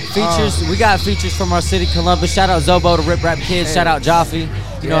 Features, we got features from our city, Columbus. Shout out Zobo, the Rip Rap Kids. Hey. Shout out Jaffe.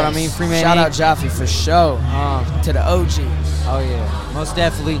 You know what I mean? Freeman. Shout out Jaffe for sure. To the OG. Oh yeah, most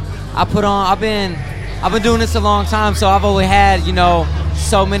definitely. I've been doing this a long time, so I've only had,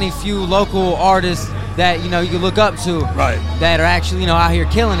 so many few local artists that, you can look up to. Right. That are actually, out here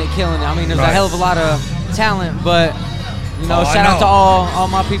killing it. I mean, there's a hell of a lot of talent, but, shout out to all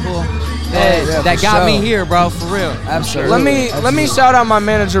my people that got me here, bro, for real. Absolutely. Let me shout out my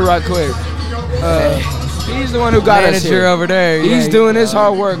manager right quick. He's the one who got us here. over there. He's doing his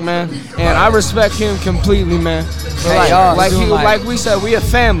hard work, man, and I respect him completely, man. Like we said, we a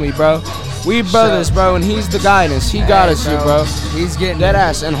family, bro. We brothers, bro, and he's the guidance. He got us here, bro. He's getting that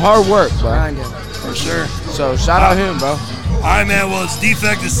ass and hard work, bro. grinding. For sure. So shout out him, bro. All right, man. Well, it's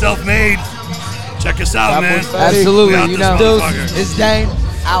Defekt is self-made. Check us out, man. Absolutely. We out You this know, motherfucker. it's Dane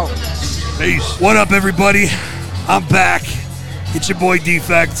out. Peace. What up, everybody? I'm back. It's your boy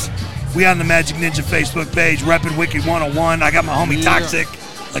Defekt. We on the Majik Ninja Facebook page, repping Wicked 101. I got my homie Toxic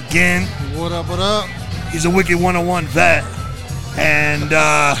again. What up, what up? He's a Wicked 101 vet. And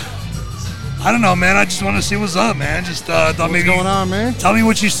I don't know, man. I just want to see what's up, man. Just thought What's maybe going on, man? Tell me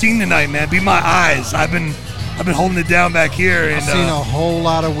what you've seen tonight, man. Be my eyes. I've been holding it down back here. And I've seen a whole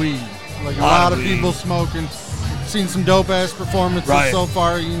lot of weed. Like a lot of people smoking. Seen some dope-ass performances so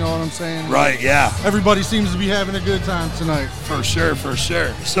far, you know what I'm saying? Right, yeah. Everybody seems to be having a good time tonight. For sure.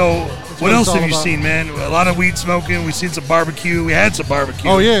 So, what else have you seen, man? A lot of weed smoking. We've seen some barbecue. We had some barbecue.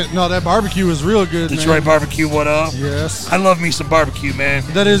 Oh, yeah. No, that barbecue was real good, Detroit man. barbecue, what up? Yes. I love me some barbecue, man.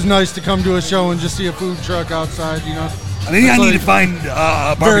 That is nice to come to a show and just see a food truck outside, you know? I think I need to find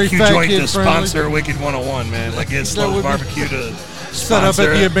a barbecue joint to friendly. sponsor Wicked 101, man. Like get Slow Barbecue to set up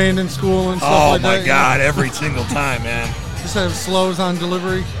at the abandoned school and stuff like that. Oh, my God. Every single time, man. Just have Slows on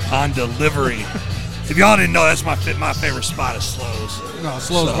delivery. On delivery. If y'all didn't know, that's my favorite spot is Slows. No,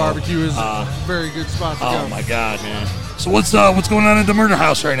 Slows Barbecue is a very good spot to go. Oh, my God, man. So what's going on at the Murder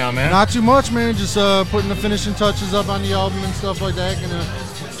House right now, man? Not too much, man. Just putting the finishing touches up on the album and stuff like that. Gonna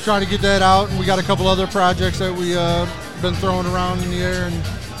try to get that out. And we got a couple other projects that we been throwing around in the air and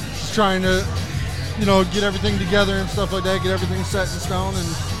just trying to, get everything together and stuff like that. Get everything set in stone and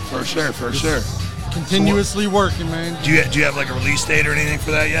for sure. Continuously working, man. Do you have like a release date or anything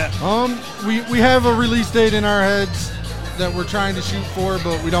for that yet? We have a release date in our heads that we're trying to shoot for,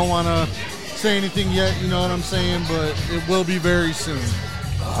 but we don't want to say anything yet. You know what I'm saying? But it will be very soon.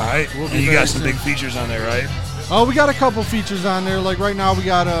 All right. And you got some big features on there, right? Oh, we got a couple features on there. Like right now, we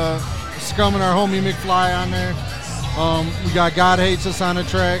got Scum and our homie McFly on there. We got God Hates Us on a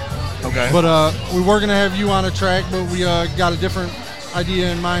track. Okay. But we were gonna have you on a track, but we got a different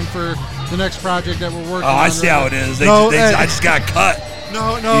idea in mind for the next project that we're working on. Oh, I see how it is. I just got cut.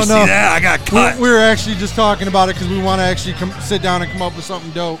 No. You see that? I got cut. We were actually just talking about it because we want to actually sit down and come up with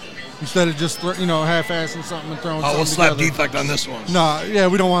something dope instead of just half-assing something and throwing something we'll slap together. Defekt on this one. No, yeah,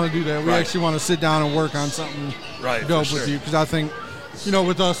 we don't want to do that. We actually want to sit down and work on something dope with you because I think,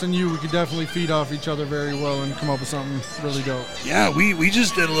 with us and you, we could definitely feed off each other very well and come up with something really dope. Yeah, we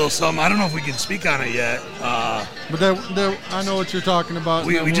just did a little something. I don't know if we can speak on it yet. But that I know what you're talking about.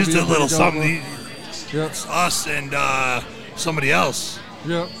 We just did a little something. Yep. It's us and somebody else.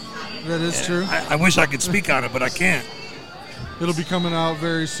 Yep, that is true. I wish I could speak on it, but I can't. It'll be coming out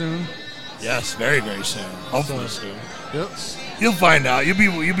very soon. Yes, very, very soon. Hopefully soon. Yep. You'll find out. You'll be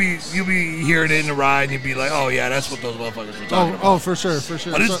hearing it in the ride, and you'll be like, oh yeah, that's what those motherfuckers were talking about. Oh, for sure.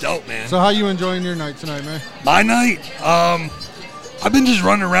 But it's dope, man. So how you enjoying your night tonight, man? My night, I've been just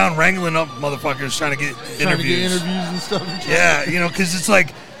running around wrangling up motherfuckers trying to get interviews and stuff. Yeah, because it's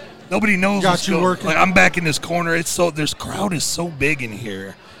like nobody knows. Got you working. Like I'm back in this corner. This crowd is so big in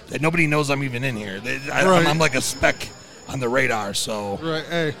here that nobody knows I'm even in here. I'm like a speck on the radar. So right,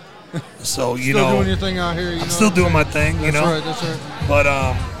 hey. So still doing your thing out here. I'm still doing my thing. That's right. That's right. But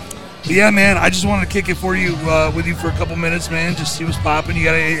yeah, man, I just wanted to kick it for you with you for a couple minutes, man. Just see what's popping. You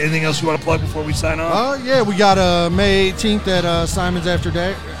got anything else you want to plug before we sign off? Yeah, we got May 18th at Simon's After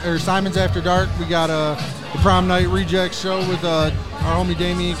Dark. We got the Prom Night Rejects show with our homie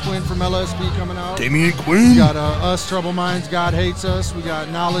Damian Quinn from LSP coming out. Damian Quinn. We got us, Trouble Minds, God Hates Us. We got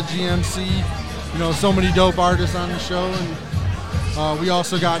Knowledge EMC. So many dope artists on the show. And we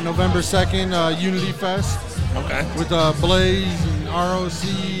also got November 2nd, Unity Fest. Okay. With Blaze and ROC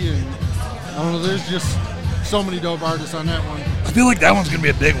and I don't know, there's just so many dope artists on that one. I feel like that one's going to be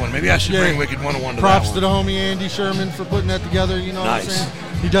a big one. Maybe I should bring Wicked 101 to Props that one. to the homie Andy Sherman for putting that together, you know Nice. what I'm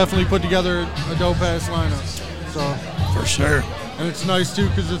saying? He definitely put together a dope-ass lineup. So For sure. And it's nice, too,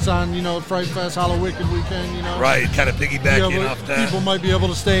 because it's on, Fright Fest, Hollow Wicked weekend, Right, kind of piggybacking off that. People might be able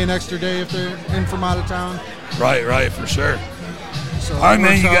to stay an extra day if they're in from out of town. Right, for sure. So all right,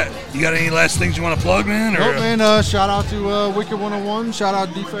 man, you got any last things you want to plug, man? Nope, man, shout out to Wicked 101. Shout out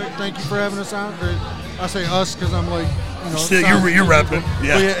Defekt. Thank you for having us on. Or I say us because I'm like, you're repping.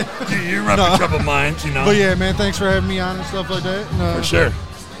 Yeah. You're repping Trouble Minds, But yeah, man, thanks for having me on and stuff like that. And, for sure.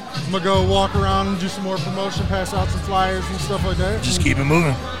 I'm going to go walk around and do some more promotion, pass out some flyers and stuff like that. Just keep it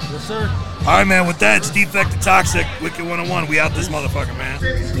moving. Yes, sir. All right, man, with that, it's Defekt the Toxic, Wicked 101. We out this motherfucker, man.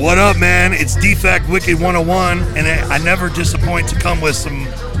 What up, man? It's Defekt, Wicked 101, and I never disappoint to come with some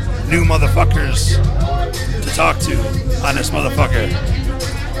new motherfuckers to talk to on this motherfucker.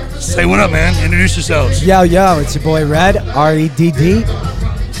 Say what up, man. Introduce yourselves. Yo, it's your boy Red, R-E-D-D.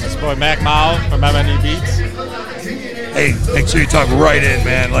 It's your boy Mac Mowl from MNE Beats. Hey, make sure you talk right in,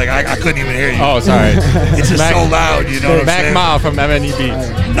 man. Like, I couldn't even hear you. Oh, sorry. It's just so loud, you know what I'm saying? Mac Mowl from MNE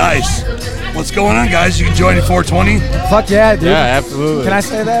Beats. Nice. What's going on, guys? You joining 420? Fuck yeah, dude. Yeah, absolutely. Can I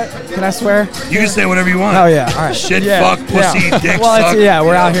say that? Can I swear? You can say whatever you want. Oh, yeah. All right. Shit, fuck, pussy, dick, well, suck.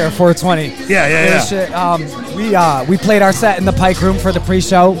 we're out here at 420. Yeah. Shit. We played our set in the Pike Room for the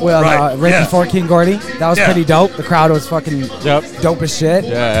pre-show with Rick before King Gordy. That was pretty dope. The crowd was fucking dope as shit.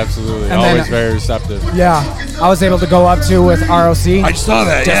 Yeah, absolutely. And always very receptive. Yeah. I was able to go up to with ROC. I saw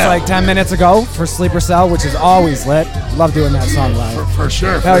that, just like 10 minutes ago for Sleeper Cell, which is always lit. Love doing that song live. For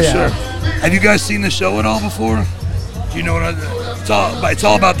sure. Have you guys seen the show at all before? Do you know what it's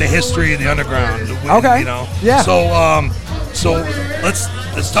all about the history of the underground. Okay. Yeah. So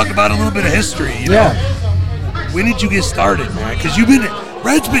let's talk about a little bit of history. You know? When did you get started, man? Because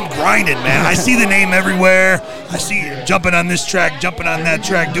Red's been grinding, man. I see the name everywhere. I see you jumping on this track, jumping on that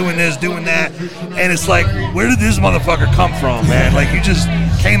track, doing this, doing that. And it's like, where did this motherfucker come from, man? Like, you just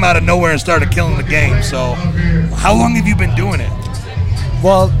came out of nowhere and started killing the game. So how long have you been doing it?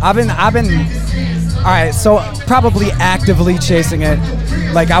 Well, I've been all right, so probably actively chasing it,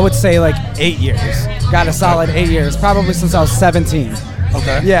 like I would say like 8 years. Got a solid 8 years, probably since I was 17.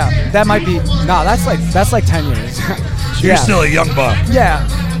 Okay. Yeah, that might be, that's like 10 years. So you're still a young buck. Yeah,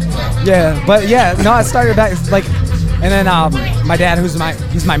 but I started back like, and then my dad,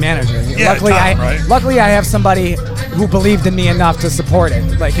 he's my manager. Yeah, luckily I have somebody who believed in me enough to support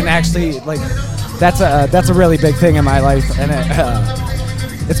it, like, and actually, like, that's a really big thing in my life, and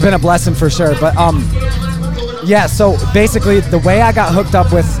it's been a blessing for sure. But so basically the way I got hooked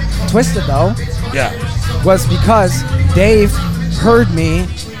up with Twiztid though, was because Dave heard me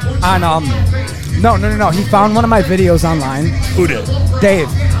on no, he found one of my videos online. Who did? Dave,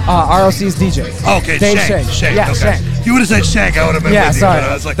 ROC's DJ. Okay, Dave Shank. Yeah, okay. Shank. If you would have said Shank, I would have been with sorry. you.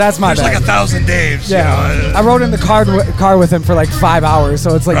 I was like, that's my bad. There's like 1,000 Daves. Yeah, you know? I rode in the car with him for like 5 hours,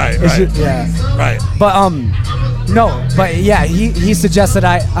 so it's like, Right. But he suggested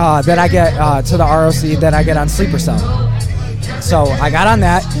that I get to the ROC that I get on Sleeper Cell. So I got on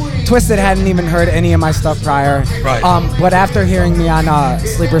that. Twiztid hadn't even heard any of my stuff prior. Right. But after hearing me on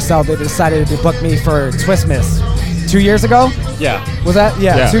Sleeper Cell, they decided to book me for Twistmas 2 years ago. Yeah. Was that?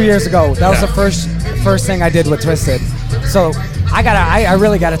 Yeah, 2 years ago. That was the first thing I did with Twiztid. So I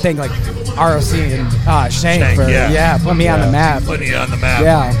really gotta thank like ROC and Shank for putting me on the map. Putting you on the map.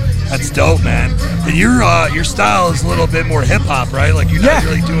 Yeah. That's dope, man. And your style is a little bit more hip hop, right? Like you're not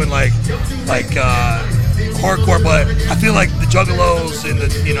really doing like hardcore, but I feel like the Juggalos and the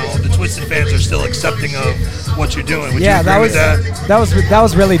Twiztid fans are still accepting of what you're doing. Would you agree with that? That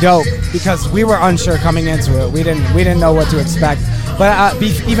was really dope because we were unsure coming into it. We didn't know what to expect. But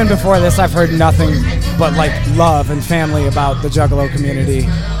even before this, I've heard nothing but like love and family about the Juggalo community,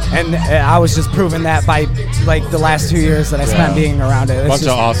 and I was just proving that by like the last 2 years that I spent being around it. It's bunch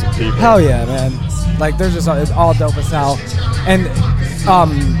of awesome people. Hell yeah, man! Like they're just it's all dope as hell. And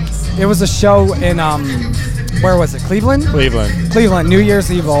it was a show in where was it? Cleveland, New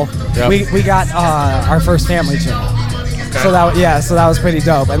Year's Eve. Yep. We got our first family channel. Okay. So that was pretty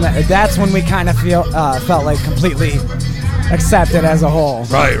dope, and that's when we kind of felt like completely accepted as a whole.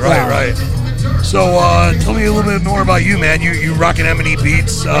 Right. So tell me a little bit more about you, man. You rocking MNE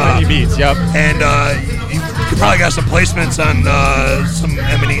Beats. MNE Beats, yep. And you probably got some placements on some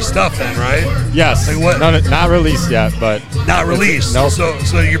MNE stuff then, right? Yes. Like what? No, not released yet, but... Not released? Nope.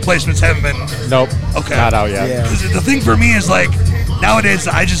 So your placements haven't been... Nope. Okay. Not out yet. Yeah. 'Cause the thing for me is like, nowadays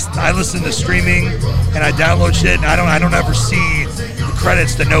I listen to streaming and I download shit and I don't ever see the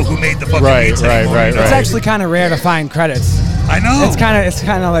credits to know who made the fucking beats anymore. Right. It's actually kind of rare to find credits. I know. It's kind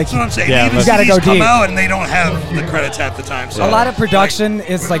of like, that's what I'm saying. Yeah, you gotta go deep. Come out and they don't have the credits half the time. So a lot of production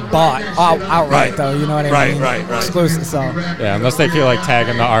is like bought outright, though. You know what I mean? Right. Exclusive. So yeah, unless they feel like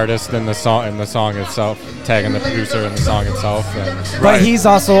tagging the artist in the song itself, tagging the producer in the song itself. But he's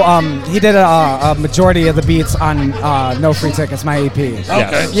also he did a majority of the beats on No Free Tickets, my EP.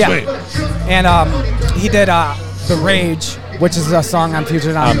 Okay, sweet. And he did The Rage, which is a song I'm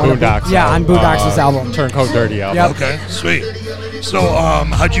featured on Boondocks. On Boondocks' album. Turncoat Dirty album. Yep. Okay, sweet. So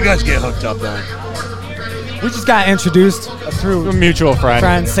how'd you guys get hooked up then? We just got introduced through a mutual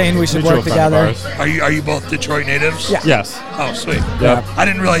friend saying we should work together. Are you both Detroit natives? Yeah. Yes. Oh, sweet. Yep. I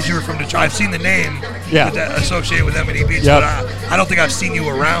didn't realize you were from Detroit. I've seen the name associated with MNE Beats, yep. but I don't think I've seen you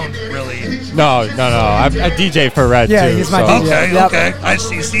around really. No. I DJ for Red too. Yeah, he's my DJ. Okay. I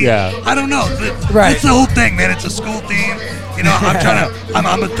see. Yeah. I don't know. It's the whole thing, man. It's a school theme. You know,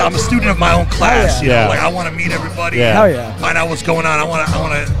 I'm a student of my own class. You know, like I want to meet everybody. Yeah. Hell yeah. Find out what's going on. I want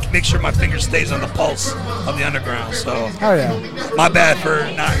to make sure my finger stays on the pulse of the underground. So. Hell yeah. My bad for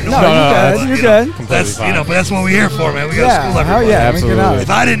not. You're good. That's but that's what we're here for, man. We got to school everybody. Hell yeah. Absolutely. If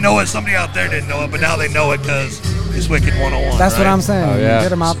I didn't know it, somebody out there didn't know it, but now they know it because it's Wicked 101. That's what I'm saying. Oh, yeah. Get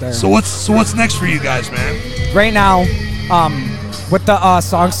them out there. So what's next for you guys, man? Right now, with the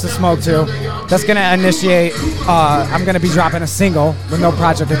Songs to Smoke to, that's going to initiate, I'm going to be dropping a single with no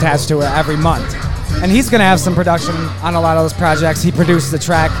project attached to it every month. And he's going to have some production on a lot of those projects. He produced the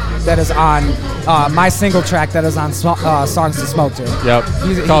track that is on, my single track that is on Songs to Smoke to. Yep.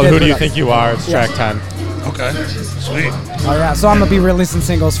 It's called Who Do You Think You Are? It's track 10. Okay, sweet. Oh yeah, so I'm going to be releasing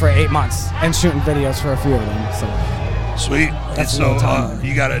singles for 8 months and shooting videos for a few of them. So. Sweet. And so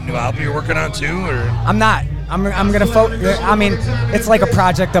you got a new album you're working on too, or? I'm not. I'm gonna focus. I mean, it's like a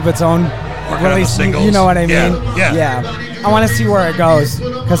project of its own. Working on the singles. You know what I mean? Yeah. I want to see where it goes,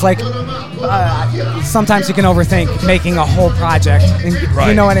 because like sometimes you can overthink making a whole project. And,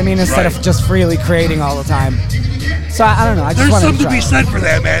 you know what I mean? Instead of just freely creating all the time. So I don't know. I just There's want something to be said for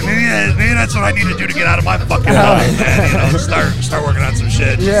that, man. Maybe that's what I need to do to get out of my fucking mind, man. You know, start working on some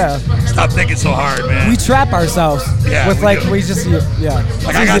shit. Yeah. Stop thinking so hard, man. We trap ourselves. Yeah. With Like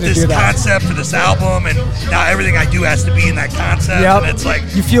I got this concept for this album, and now everything I do has to be in that concept. Yep. And it's like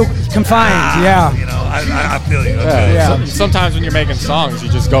you feel confined. Yeah. You know, I feel you. Yeah. Sometimes when you're making songs, you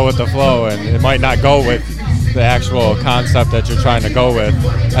just go with the flow, and it might not go with the actual concept that you're trying to go with,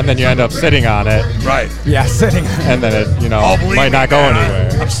 and then you end up sitting on it. Right. Yeah, sitting. And then it, might not go anywhere.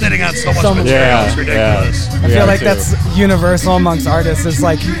 I'm sitting on so much material. It's ridiculous. I feel like that's universal amongst artists. It's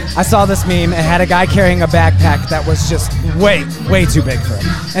like, I saw this meme. It had a guy carrying a backpack that was just way too big for him,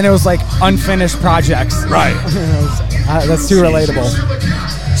 and it was like unfinished projects. Right. That's too relatable.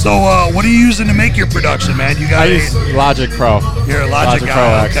 So, what are you using to make your production, man? I use Logic Pro. You're a Logic guy. Pro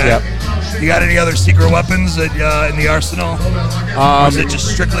X, okay. yep. You got any other secret weapons in the arsenal? Or is it just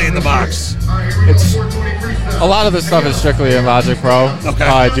strictly in the box? It's a lot of the stuff is strictly in Logic Pro. Okay.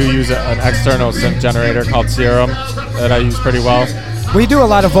 I do use an external synth generator called Serum that I use pretty well. We do a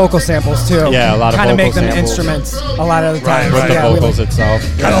lot of vocal samples too. Yeah, a lot of kind of vocal make them samples. instruments a lot of the time. With the vocals itself.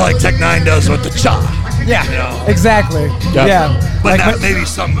 Kind of like Tech 9 does with the cha. Yeah, you know? Exactly. Yep. Yeah. But not maybe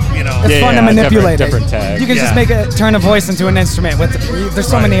some, It's fun to manipulate different it. tags. You can just turn a voice into an instrument with. There's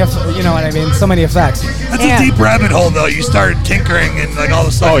so many, you know what I mean? So many effects. That's a deep rabbit hole, though. You start tinkering, and like all of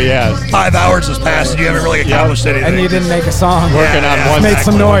a sudden, 5 hours has passed, and you haven't really accomplished anything. And you didn't make a song. Working on one. Made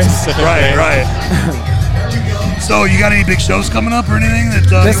some noise. Right. So you got any big shows coming up or anything?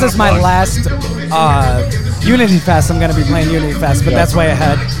 This is my last Unity Fest. I'm going to be playing Unity Fest, but that's way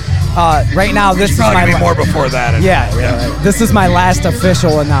ahead. Right now, this is Probably my gonna be more before that. Yeah. Right. This is my last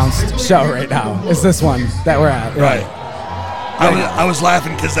official announced show right now. Is this one that we're at? Right. I was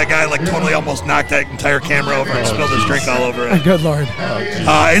laughing because that guy like totally almost knocked that entire camera over and spilled his drink all over it. Good Lord.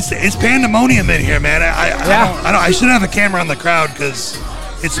 It's pandemonium in here, man. I should have a camera on the crowd because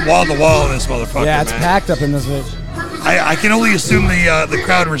it's wall to wall in this motherfucker. Yeah, it's man. packed up in this bitch. I can only assume the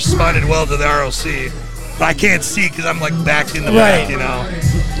crowd responded well to the ROC, but I can't see because I'm like backed in the back, you know.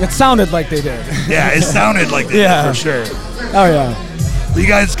 It sounded like they did. Yeah, it sounded like they did for sure. Oh yeah. You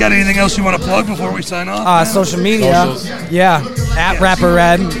guys got anything else you want to plug before we sign off? Social media. Yeah. At Rapper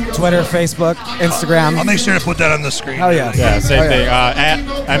Red, Twitter, Facebook, Instagram. I'll make sure to put that on the screen. Oh yeah. Yeah, same thing. At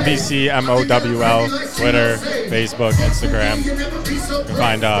MVC Mowl, Twitter, Facebook, Instagram. You can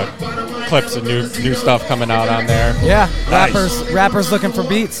find clips of new stuff coming out on there. Yeah. Nice. Rappers looking for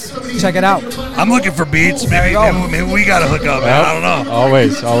beats. Check it out. I'm looking for beats. Maybe we gotta hook up, man. I don't know.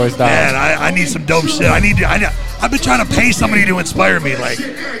 Always down. Man, I need some dope shit. I've been trying to pay somebody to inspire me. Like,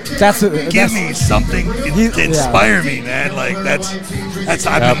 give me something to inspire me, man. Like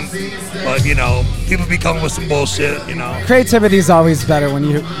I've been, but you know, people be coming with some bullshit, you know. Creativity is always better when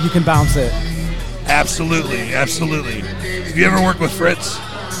you can bounce it. Absolutely. Have you ever worked with Fritz?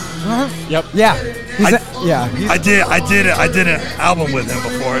 Yep. Yeah. I did an album with him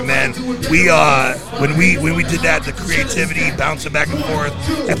before, and man, when we did that, the creativity, bouncing back and forth,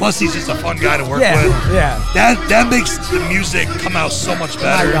 and plus he's just a fun guy to work with. Yeah. That makes the music come out so much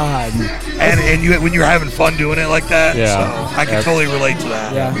better. My God. And when you're having fun doing it like that, so I can totally relate to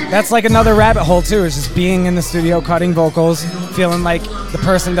that. Yeah. That's like another rabbit hole too. Is just being in the studio, cutting vocals, feeling like the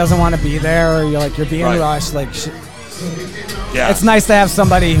person doesn't want to be there, or you're being rushed. Like, yeah. It's nice to have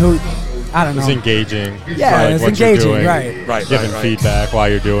somebody who, I don't know. It's engaging. Yeah, like it's what engaging, you're doing, right. Giving feedback while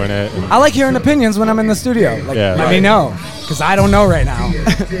you're doing it. I like hearing opinions when I'm in the studio. Like, let me know, because I don't know right now.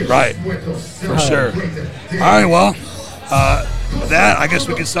 Right, for sure. All right, well, with that, I guess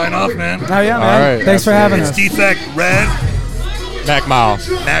we can sign off, man. Oh, yeah, man. All right, Thanks for having us. It's Defekt, Red. Mac Mowl.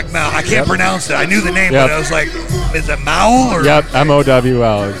 I can't pronounce it. I knew the name, but I was like, is it Mowl? Or Yep,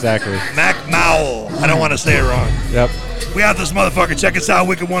 Mowl, exactly. Mac Mowl. I don't want to say it wrong. Yep. We out this motherfucker. Check us out,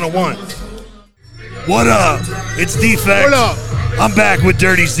 Wicked 101. What up? It's Defekt. What up? I'm back with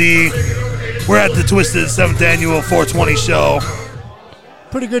Dirty Z. We're at the Twiztid 7th Annual 420 show.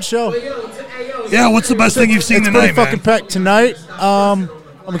 Pretty good show. Yeah, what's the best thing you've seen tonight, It's pretty fucking packed tonight. I'm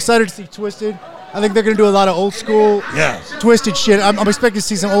excited to see Twiztid. I think they're going to do a lot of old school Twiztid shit. I'm expecting to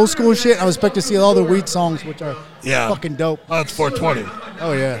see some old school shit. I'm expecting to see all the weed songs, which are fucking dope. Oh, it's 420.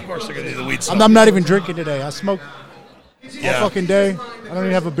 Oh, yeah. Of course they're going to do the weed songs. I'm not even drinking today. I smoked all fucking day. I don't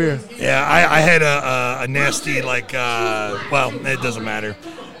even have a beer. Yeah, I had a nasty, well, it doesn't matter.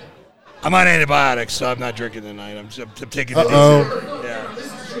 I'm on antibiotics, so I'm not drinking tonight. I'm taking it easy.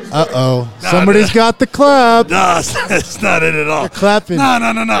 Uh-oh. Somebody's got the clap. No, it's not it at all. You're clapping. No.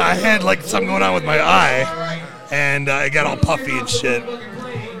 I had something going on with my eye, and it got all puffy and shit.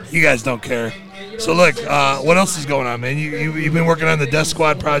 You guys don't care. So look, what else is going on, man? You've been working on the Death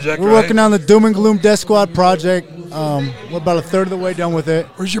Squad project, We're working on the Doom and Gloom Death Squad project. We're about a third of the way done with it.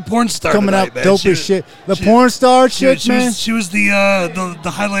 Where's your porn star coming tonight, out man? dope as shit. The porn star shit, man. She was the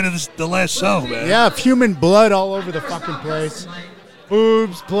highlight of the last show, man. Yeah, human blood all over the fucking place.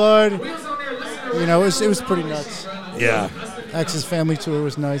 Boobs, blood. You know, it was pretty nuts. Yeah. Ex's family tour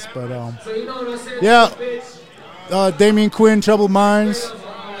was nice, but Damian Quinn, Troubled Minds.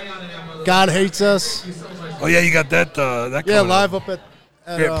 God Hates Us. Oh yeah, you got that. That live up at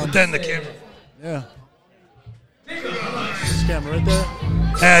here, put that in the camera. Yeah. This camera right there.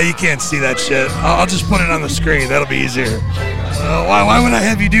 Yeah, you can't see that shit. I'll just put it on the screen. That'll be easier. Why would I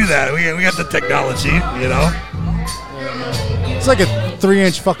have you do that? We got the technology, you know. It's like a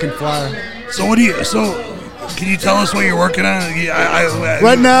 3-inch fucking flyer. So can you tell us what you're working on?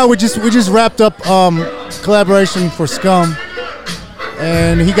 Right now, we just wrapped up collaboration for Scum,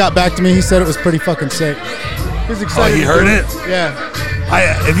 and he got back to me. He said it was pretty fucking sick. He's excited. Oh, he heard it? Yeah.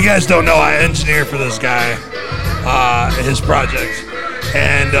 If you guys don't know, I engineer for this guy, his project,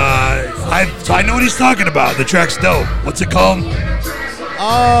 and so I know what he's talking about. The track's dope. What's it called?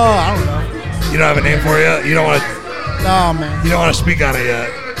 Oh, I don't know. You don't have a name for it yet? You don't want to? No, man. You don't want to speak on it yet?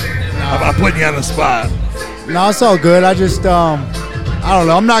 No. I'm putting you on the spot. No, it's all good. I just, I don't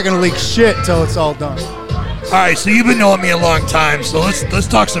know. I'm not going to leak shit till it's all done. All right, so you've been knowing me a long time, so let's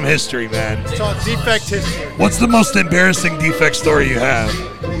talk some history, man. Let's talk Defekt history. What's the most embarrassing Defekt story you have?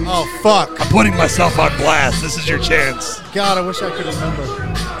 Oh, fuck. I'm putting myself on blast. This is your chance. God, I wish I could remember.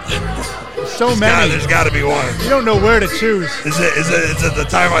 There's so many. There's got to be one. You don't know where to choose. Is it the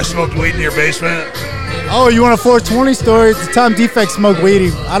time I smoked weed in your basement? Oh, you want a 420 story? It's the time Defekt smoked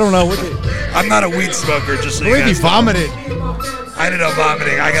weed. I don't know. I'm not a weed smoker, just so I you believe he guys know. vomited. I ended up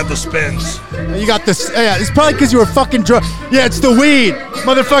vomiting. I got the spins. You got this. Yeah, it's probably because you were fucking drunk. Yeah, it's the weed.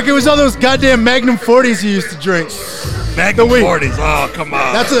 Motherfucker, it was all those goddamn Magnum 40s you used to drink. Magnum 40s. Oh, come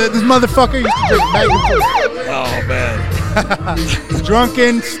on. This motherfucker used to drink Magnum 40s. Oh, man.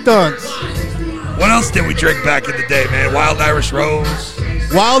 Drunken stunts. What else did we drink back in the day, man? Wild Irish Rose.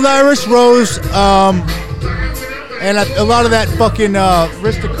 Wild Irish Rose, and a lot of that fucking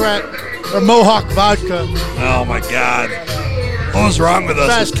aristocrat or Mohawk vodka. Oh, my God. What was wrong with us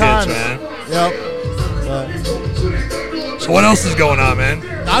as Fast kids, times. man? Yep. So what else is going on, man?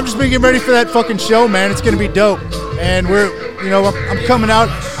 I'm just getting ready for that fucking show, man. It's gonna be dope, and I'm coming out.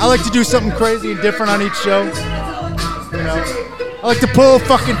 I like to do something crazy and different on each show. I like to pull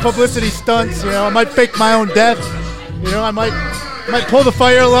fucking publicity stunts. I might fake my own death. I might pull the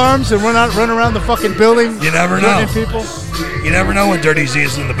fire alarms and run around the fucking building. You never know. People. You never know when Dirty Z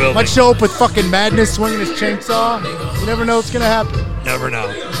is in the building. Might show up with fucking madness, swinging his chainsaw. You never know what's gonna happen. Never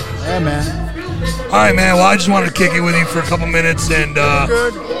know. Yeah, man. All right, man. Well, I just wanted to kick it with you for a couple minutes, and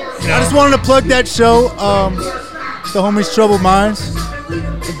good. I just wanted to plug that show. The homies Troubled Minds,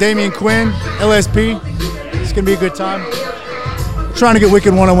 with Damian Quinn, LSP. It's gonna be a good time. Trying to get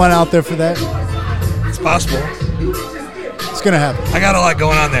Wicked 101 out there for that. It's possible. It's gonna happen. I got a lot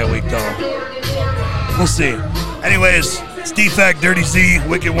going on that week, though. We'll see. Anyways, it's Defekt, Dirty Z,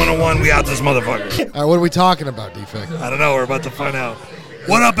 Wicked 101. We out this motherfucker. All right, what are we talking about, Defekt? I don't know. We're about to find out.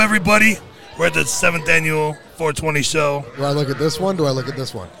 What up, everybody? We're at the 7th annual 420 show. Do I look at this one? Do I look at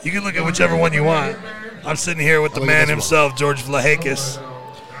this one? You can look at whichever one you want. I'm sitting here with the man himself, George Vlahakis.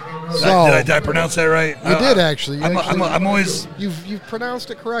 Did I pronounce that right? You did, actually. I'm always... You've pronounced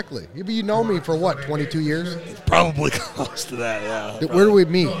it correctly. You know me for what, 22 years? Probably close to that, yeah. Where do we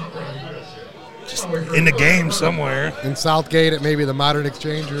meet? Just in the game somewhere. In Southgate at maybe the Modern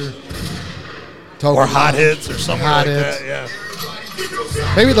Exchange or Hot Hits or something like that, yeah.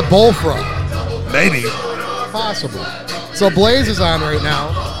 Maybe the Bullfrog. Maybe. Possible. So Blaze is on right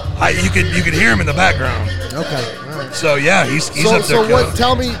now. You could hear him in the background. Okay. All right. So yeah, he's up there. So what?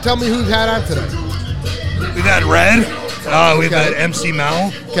 Tell me who you've had on today. We've had Red. We've had MC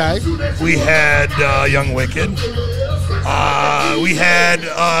Mowl. Okay. We had Young Wicked. We had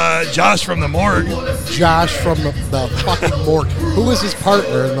Josh from the Morgue. Josh from the fucking Morgue. Who was his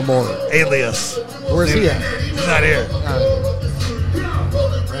partner in the Morgue? Alias. Where's he at? He's not here.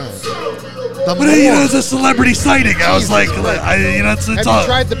 But it's a celebrity sighting. I was like, it's Have all. you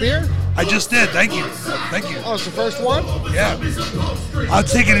tried the beer? I just did. Thank you. Oh, it's the first one? Yeah. I'm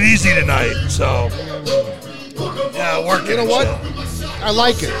taking it easy tonight, so yeah, working. You know what? I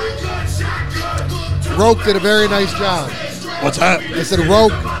like it. Roke did a very nice job. What's that? I said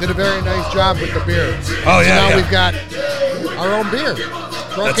Roke did a very nice job with the beer. Oh, yeah. So now yeah. we've got our own beer.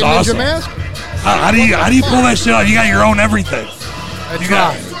 That's Drunken awesome. Ninja Mask. How do you pull that shit off? You got your own everything. You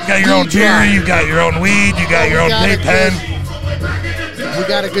got your own beer. You got your own weed. You got your own vape pen. We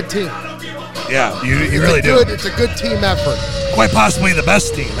got a good team. Yeah, you really do. It's a good team effort. Quite possibly the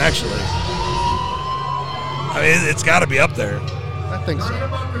best team, actually. I mean, it's got to be up there. I think so.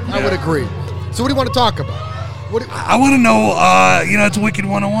 I would agree. So what do you want to talk about? I want to know. It's Wicked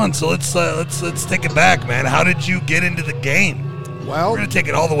 101. So let's take it back, man. How did you get into the game? Well, we're gonna take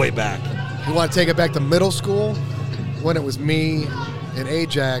it all the way back. You want to take it back to middle school when it was me and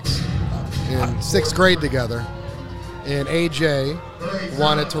Ajax in 6th grade together, and AJ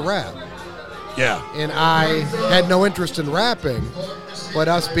wanted to rap. Yeah. And I had no interest in rapping, but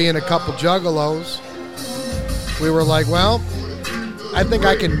us being a couple juggalos, we were like, well, I think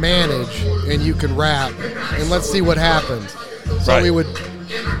I can manage and you can rap, and let's see what happens. So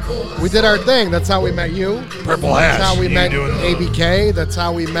we did our thing. That's how we met you. Purple Hash. That's how we met ABK. That's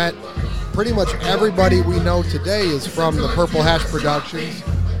how we met pretty much everybody we know today is from the Purple Hash Productions.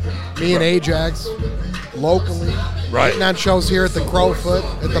 Me and Ajax, locally. Right. Getting on shows here at the Crofoot,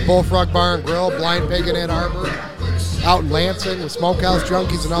 at the Bullfrog Bar and Grill, Blind Pig in Ann Arbor, out in Lansing with Smokehouse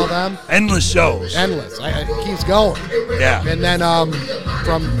Junkies and all them. Endless shows. Endless. It keeps going. Yeah. And then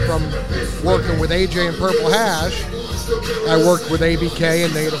from working with AJ and Purple Hash, I worked with ABK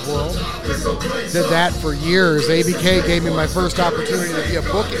and Native World. Did that for years. ABK gave me my first opportunity to be a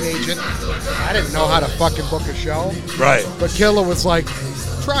booking agent. I didn't know how to fucking book a show. Right. But Killa was like,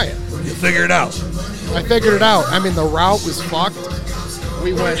 try it. You figure it out. I figured it out. I mean, the route was fucked.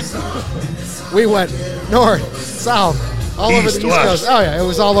 We went north, south, all over the East Coast. Oh yeah, it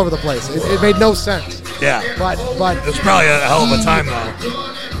was all over the place. It made no sense. Yeah. But it was probably a hell of a time though.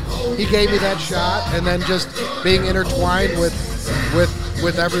 He gave me that shot, and then just being intertwined with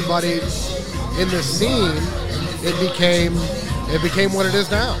everybody in the scene, it became what it is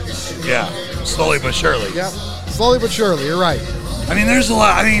now. Yeah, slowly but surely. Yeah, slowly but surely. You're right. I mean, there's a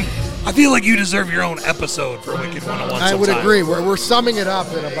lot. I mean, I feel like you deserve your own episode for Wicked 101. I would agree. We're summing it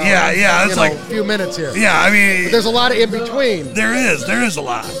up in about it's like a few minutes here. Yeah, I mean, but there's a lot of in between. There is a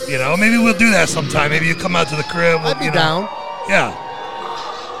lot. You know, maybe we'll do that sometime. Maybe you come out to the crib. I'd be down. Yeah.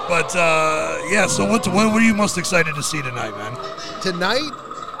 But so what are you most excited to see tonight, man? Tonight,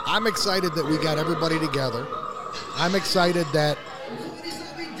 I'm excited that we got everybody together. I'm excited that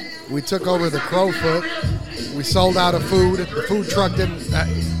we took over the Crofoot. We sold out of food. The food truck didn't.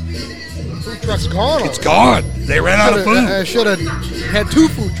 The food truck's gone. It's gone. They ran out of food. I should have had 2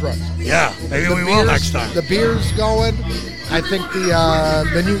 food trucks. Yeah, maybe we will next time. The beer's going. I think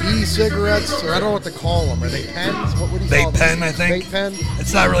the new e-cigarettes, or I don't know what to call them. Are they pens? What would you call them? Vape pen, I think. Vape pen.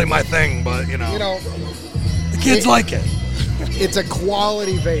 It's not really my thing, but You know, the kids like it. It's a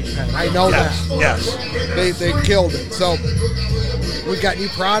quality vape pen. I know that. Yes. They killed it. So we've got new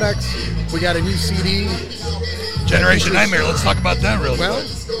products. We got a new CD. Generation Nightmare. Let's talk about that real quick.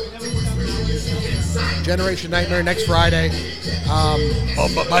 Generation Nightmare next Friday.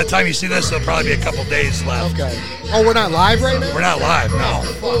 But by the time you see this, there'll probably be a couple days left. Okay. Oh, we're not live right now? We're not live, no.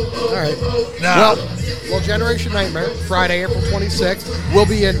 All right. No. Well, Generation Nightmare, Friday, April 26th. We'll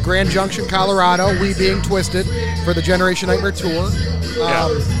be in Grand Junction, Colorado, we being Twiztid, for the Generation Nightmare tour.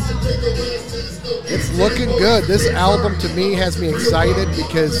 It's looking good. This album, to me, has me excited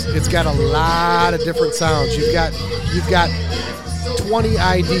because it's got a lot of different sounds. You've got 20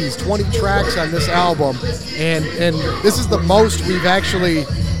 IDs, 20 tracks on this album, and this is the most we've actually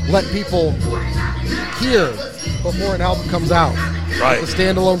let people hear before an album comes out. Right. The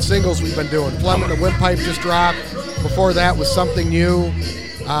standalone singles we've been doing. Fleming the Windpipe just dropped. Before that was Something New,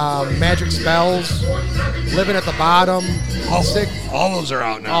 Magic Spells, Living at the Bottom, Sick. All those are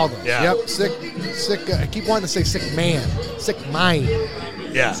out now. All those. Yeah. Yep. Sick. I keep wanting to say Sick Man, Sick Mind.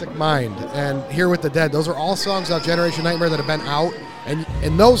 Yeah. Sick Mind and Here with the Dead. Those are all songs off Generation Nightmare that have been out, and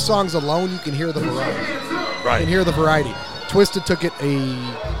in those songs alone, you can hear the variety. Right. You can hear the variety. Twiztid took it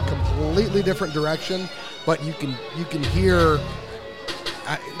a completely different direction, but you can hear.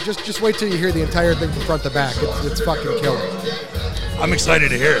 Just wait till you hear the entire thing from front to back. It's fucking killer. I'm excited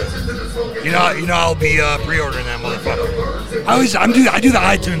to hear it. You know, I'll be pre-ordering that motherfucker. I do the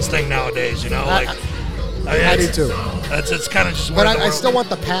iTunes thing nowadays. I do too. It's kind of just. But I still want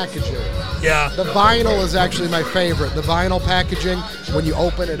the packaging. Yeah. The vinyl is actually my favorite. The vinyl packaging, when you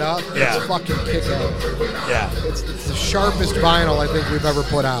open it up, it's fucking kick-ass. Yeah. It's the sharpest vinyl I think we've ever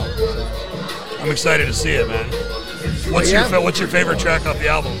put out. I'm excited to see it, man. What's your favorite track off the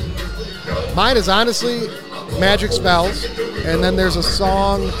album? Mine is honestly Magic Spells, and then there's a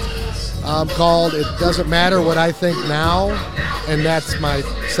song called It Doesn't Matter What I Think Now, and that's my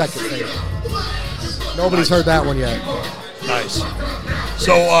second favorite. Nobody's heard that one yet. Nice.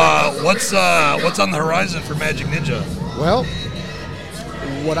 So what's on the horizon for Majik Ninja? Well,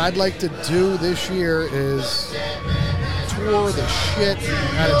 what I'd like to do this year is tour the shit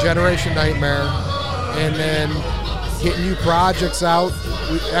out of Generation Nightmare, and then get new projects out.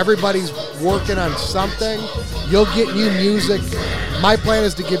 Everybody's working on something. You'll get new music. My plan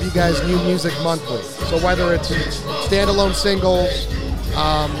is to give you guys new music monthly. So whether it's standalone singles,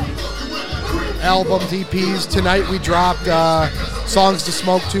 albums, EPs. Tonight we dropped Songs to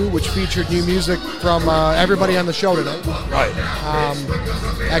Smoke To, which featured new music from everybody on the show tonight. Right.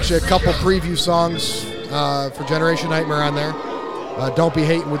 Actually, a couple preview songs for Generation Nightmare on there. Don't Be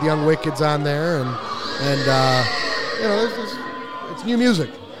Hating with Young Wicked's on there, and it's new music.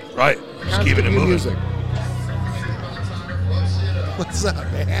 Right. Just keeping it moving. Music. What's up,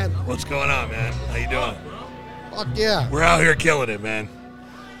 man? What's going on, man? How you doing? Fuck yeah. We're out here killing it, man.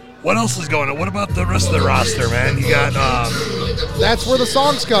 What else is going on? What about the rest of the roster, man? You got That's where the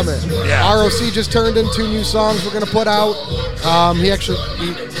songs come in. Yeah. ROC just turned in 2 new songs we're gonna put out.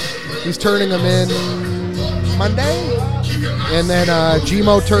 He's turning them in Monday. And then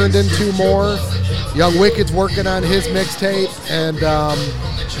Gmo turned in 2 more. Young Wicked's working on his mixtape, and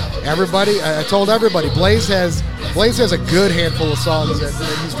everybody. I told everybody, Blaze has a good handful of songs that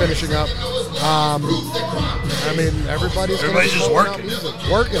he's finishing up. Everybody's just working.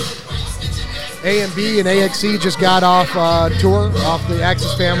 Working. A&B and AXE just got off tour, off the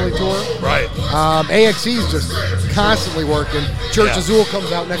Axis Family tour. Right. AXE's just constantly working. Church Azul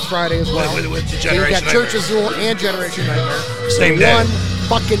comes out next Friday as well. With the so Generation you got Nightmare. Church Azul and Generation Nightmare. Same day. One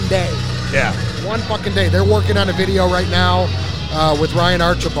fucking day. Yeah. One fucking day. They're working on a video right now with Ryan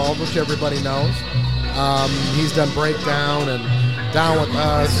Archibald, which everybody knows. He's done Breakdown and Down With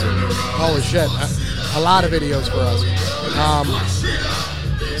Us. Holy shit. A lot of videos for us.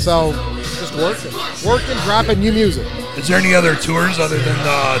 So just working, dropping new music. Is there any other tours other than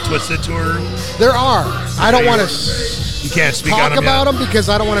the Twiztid tour? There are. I don't want to You can't speak talk on them about yet. them because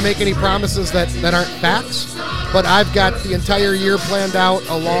I don't want to make any promises that aren't facts. But I've got the entire year planned out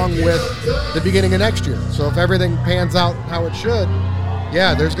along with the beginning of next year. So if everything pans out how it should,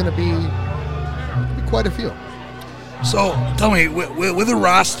 yeah, there's going to be quite a few. So tell me, with a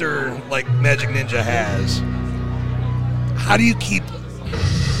roster like Majik Ninja has, how do you keep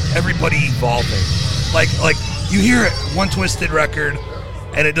everybody evolving? Like you hear one Twiztid record,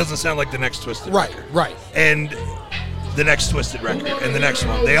 and it doesn't sound like the next Twiztid record. Right. And the next Twiztid record, and the next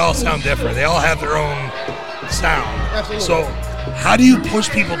one. They all sound different. They all have their own sound. Absolutely. So how do you push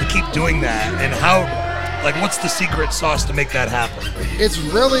people to keep doing that? And what's the secret sauce to make that happen? It's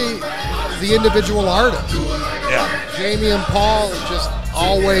really the individual artist. Yeah. Jamie and Paul just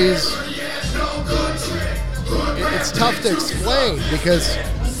always, it's tough to explain because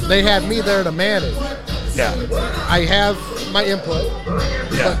they have me there to manage. Yeah. I have my input,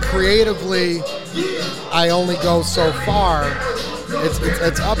 but creatively, I only go so far.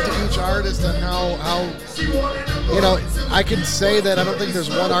 It's up to each artist and how I can say that I don't think there's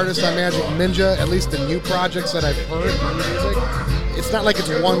one artist on Majik Ninja, at least the new projects that I've heard in music. It's not like it's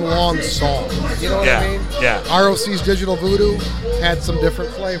one long song. You know what I mean? Yeah. ROC's Digital Voodoo had some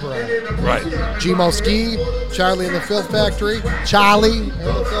different flavor on it. Right. G-Mo Ski, Charlie and the Filth Factory,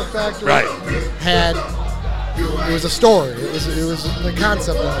 had. It was a story. It was the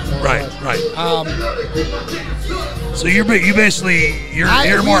concept of it. Right. So you're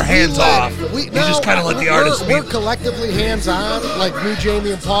more hands off. You just kind of let the artist be. We're collectively hands on. Like me,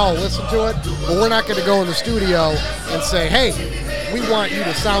 Jamie, and Paul listen to it, but we're not going to go in the studio and say, "Hey, we want you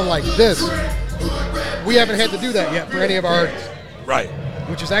to sound like this." We haven't had to do that yet for any of our artists. Right.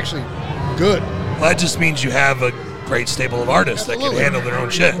 Which is actually good. Well, that just means you have a great stable of artists that can handle their own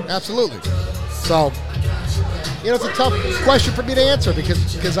shit. Absolutely. So. It's a tough question for me to answer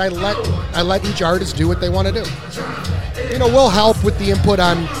because I let each artist do what they want to do. We'll help with the input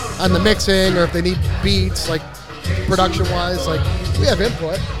on the mixing or if they need beats, like production-wise, like we have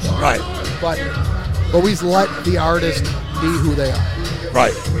input. Right. But we let the artist be who they are.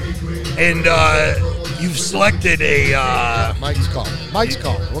 Right. And you've selected a... Mike's call.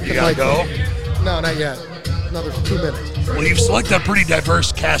 What you gotta go? No, not yet. Another 2 minutes. Well, you've selected a pretty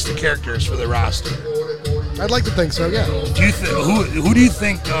diverse cast of characters for the roster. I'd like to think so, yeah. Do you who do you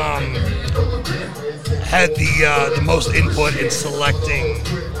think had the most input in selecting?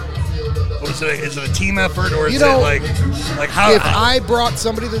 What is it? Is it a team effort or is it like how? If I brought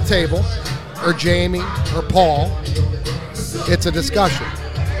somebody to the table, or Jamie or Paul, it's a discussion.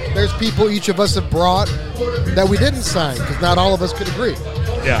 There's people each of us have brought that we didn't sign because not all of us could agree.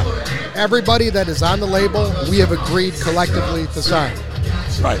 Yeah. Everybody that is on the label, we have agreed collectively to sign.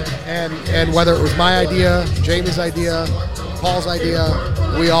 Right. And whether it was my idea, Jamie's idea, Paul's idea,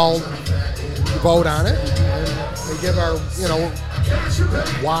 we all vote on it and give our,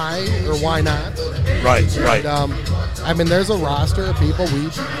 why or why not. Right. And, there's a roster of people we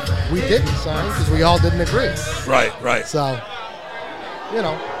didn't sign because we all didn't agree. Right. So,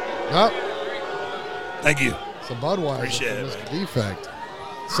 Thank you. Some Budweiser. Appreciate it, Mr. Defekt.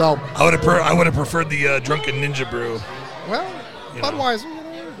 So I would have preferred the Drunken Ninja Brew. Well, Budweiser.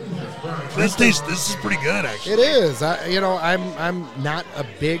 This is pretty good, actually. It is. I'm not a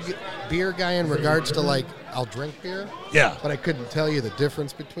big beer guy in regards to I'll drink beer. Yeah. But I couldn't tell you the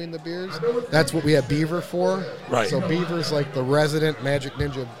difference between the beers. That's what we have Beaver for. Right. So Beaver's like the resident Majik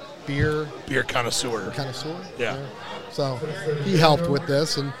Ninja beer connoisseur. Yeah. So he helped with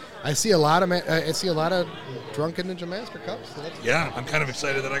this, and I see a lot of Drunken Ninja Master Cups. So yeah, I'm kind of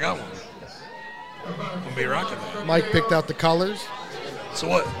excited that I got one. I'm gonna be rocking that. Mike picked out the colors. So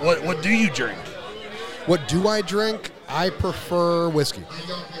what do you drink? What do I drink? I prefer whiskey.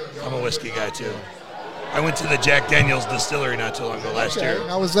 I'm a whiskey guy too. I went to the Jack Daniel's distillery not too long ago last year.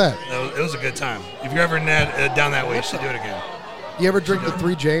 How was that? It was a good time. If you're ever down that way, you should do it again. You ever drink the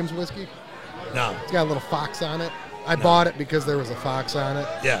Three James whiskey? No. It's got a little fox on it. I bought it because there was a fox on it.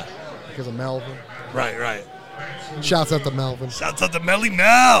 Yeah. Because of Melvin. Right. Shouts out to Melvin. Shouts out to Melly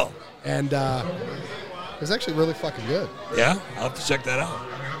Mel. And it was actually really fucking good. Yeah? I'll have to check that out.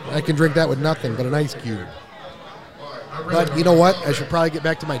 I can drink that with nothing but an ice cube. But you know what? I should probably get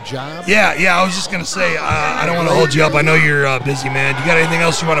back to my job. Yeah. I was just going to say, I don't want to hold you up. I know you're busy, man. You got anything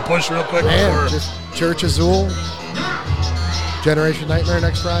else you want to push real quick? Man, just Church Azul. Generation Nightmare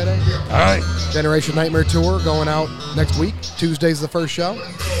next Friday. All right. Generation Nightmare tour going out next week. Tuesday's the first show.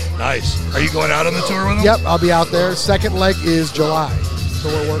 Nice. Are you going out on the tour with them? Yep, I'll be out there. Second leg is July. So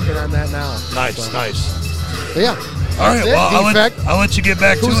we're working on that now. Nice. But yeah. All right, well, I'll let you get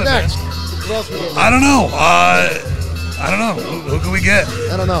back to it. Who's next? Man. Who else we get? I don't know. I don't know. Who can we get?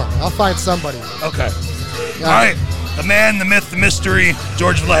 I don't know. I'll find somebody. Okay. All right. The man, the myth, the mystery,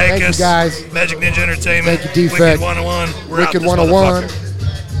 George Vlahakis. Thank you, guys. Majik Ninja Entertainment. Thank you, Defekt. Wicked 101. We're Wicked out this 101.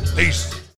 motherfucker. Peace.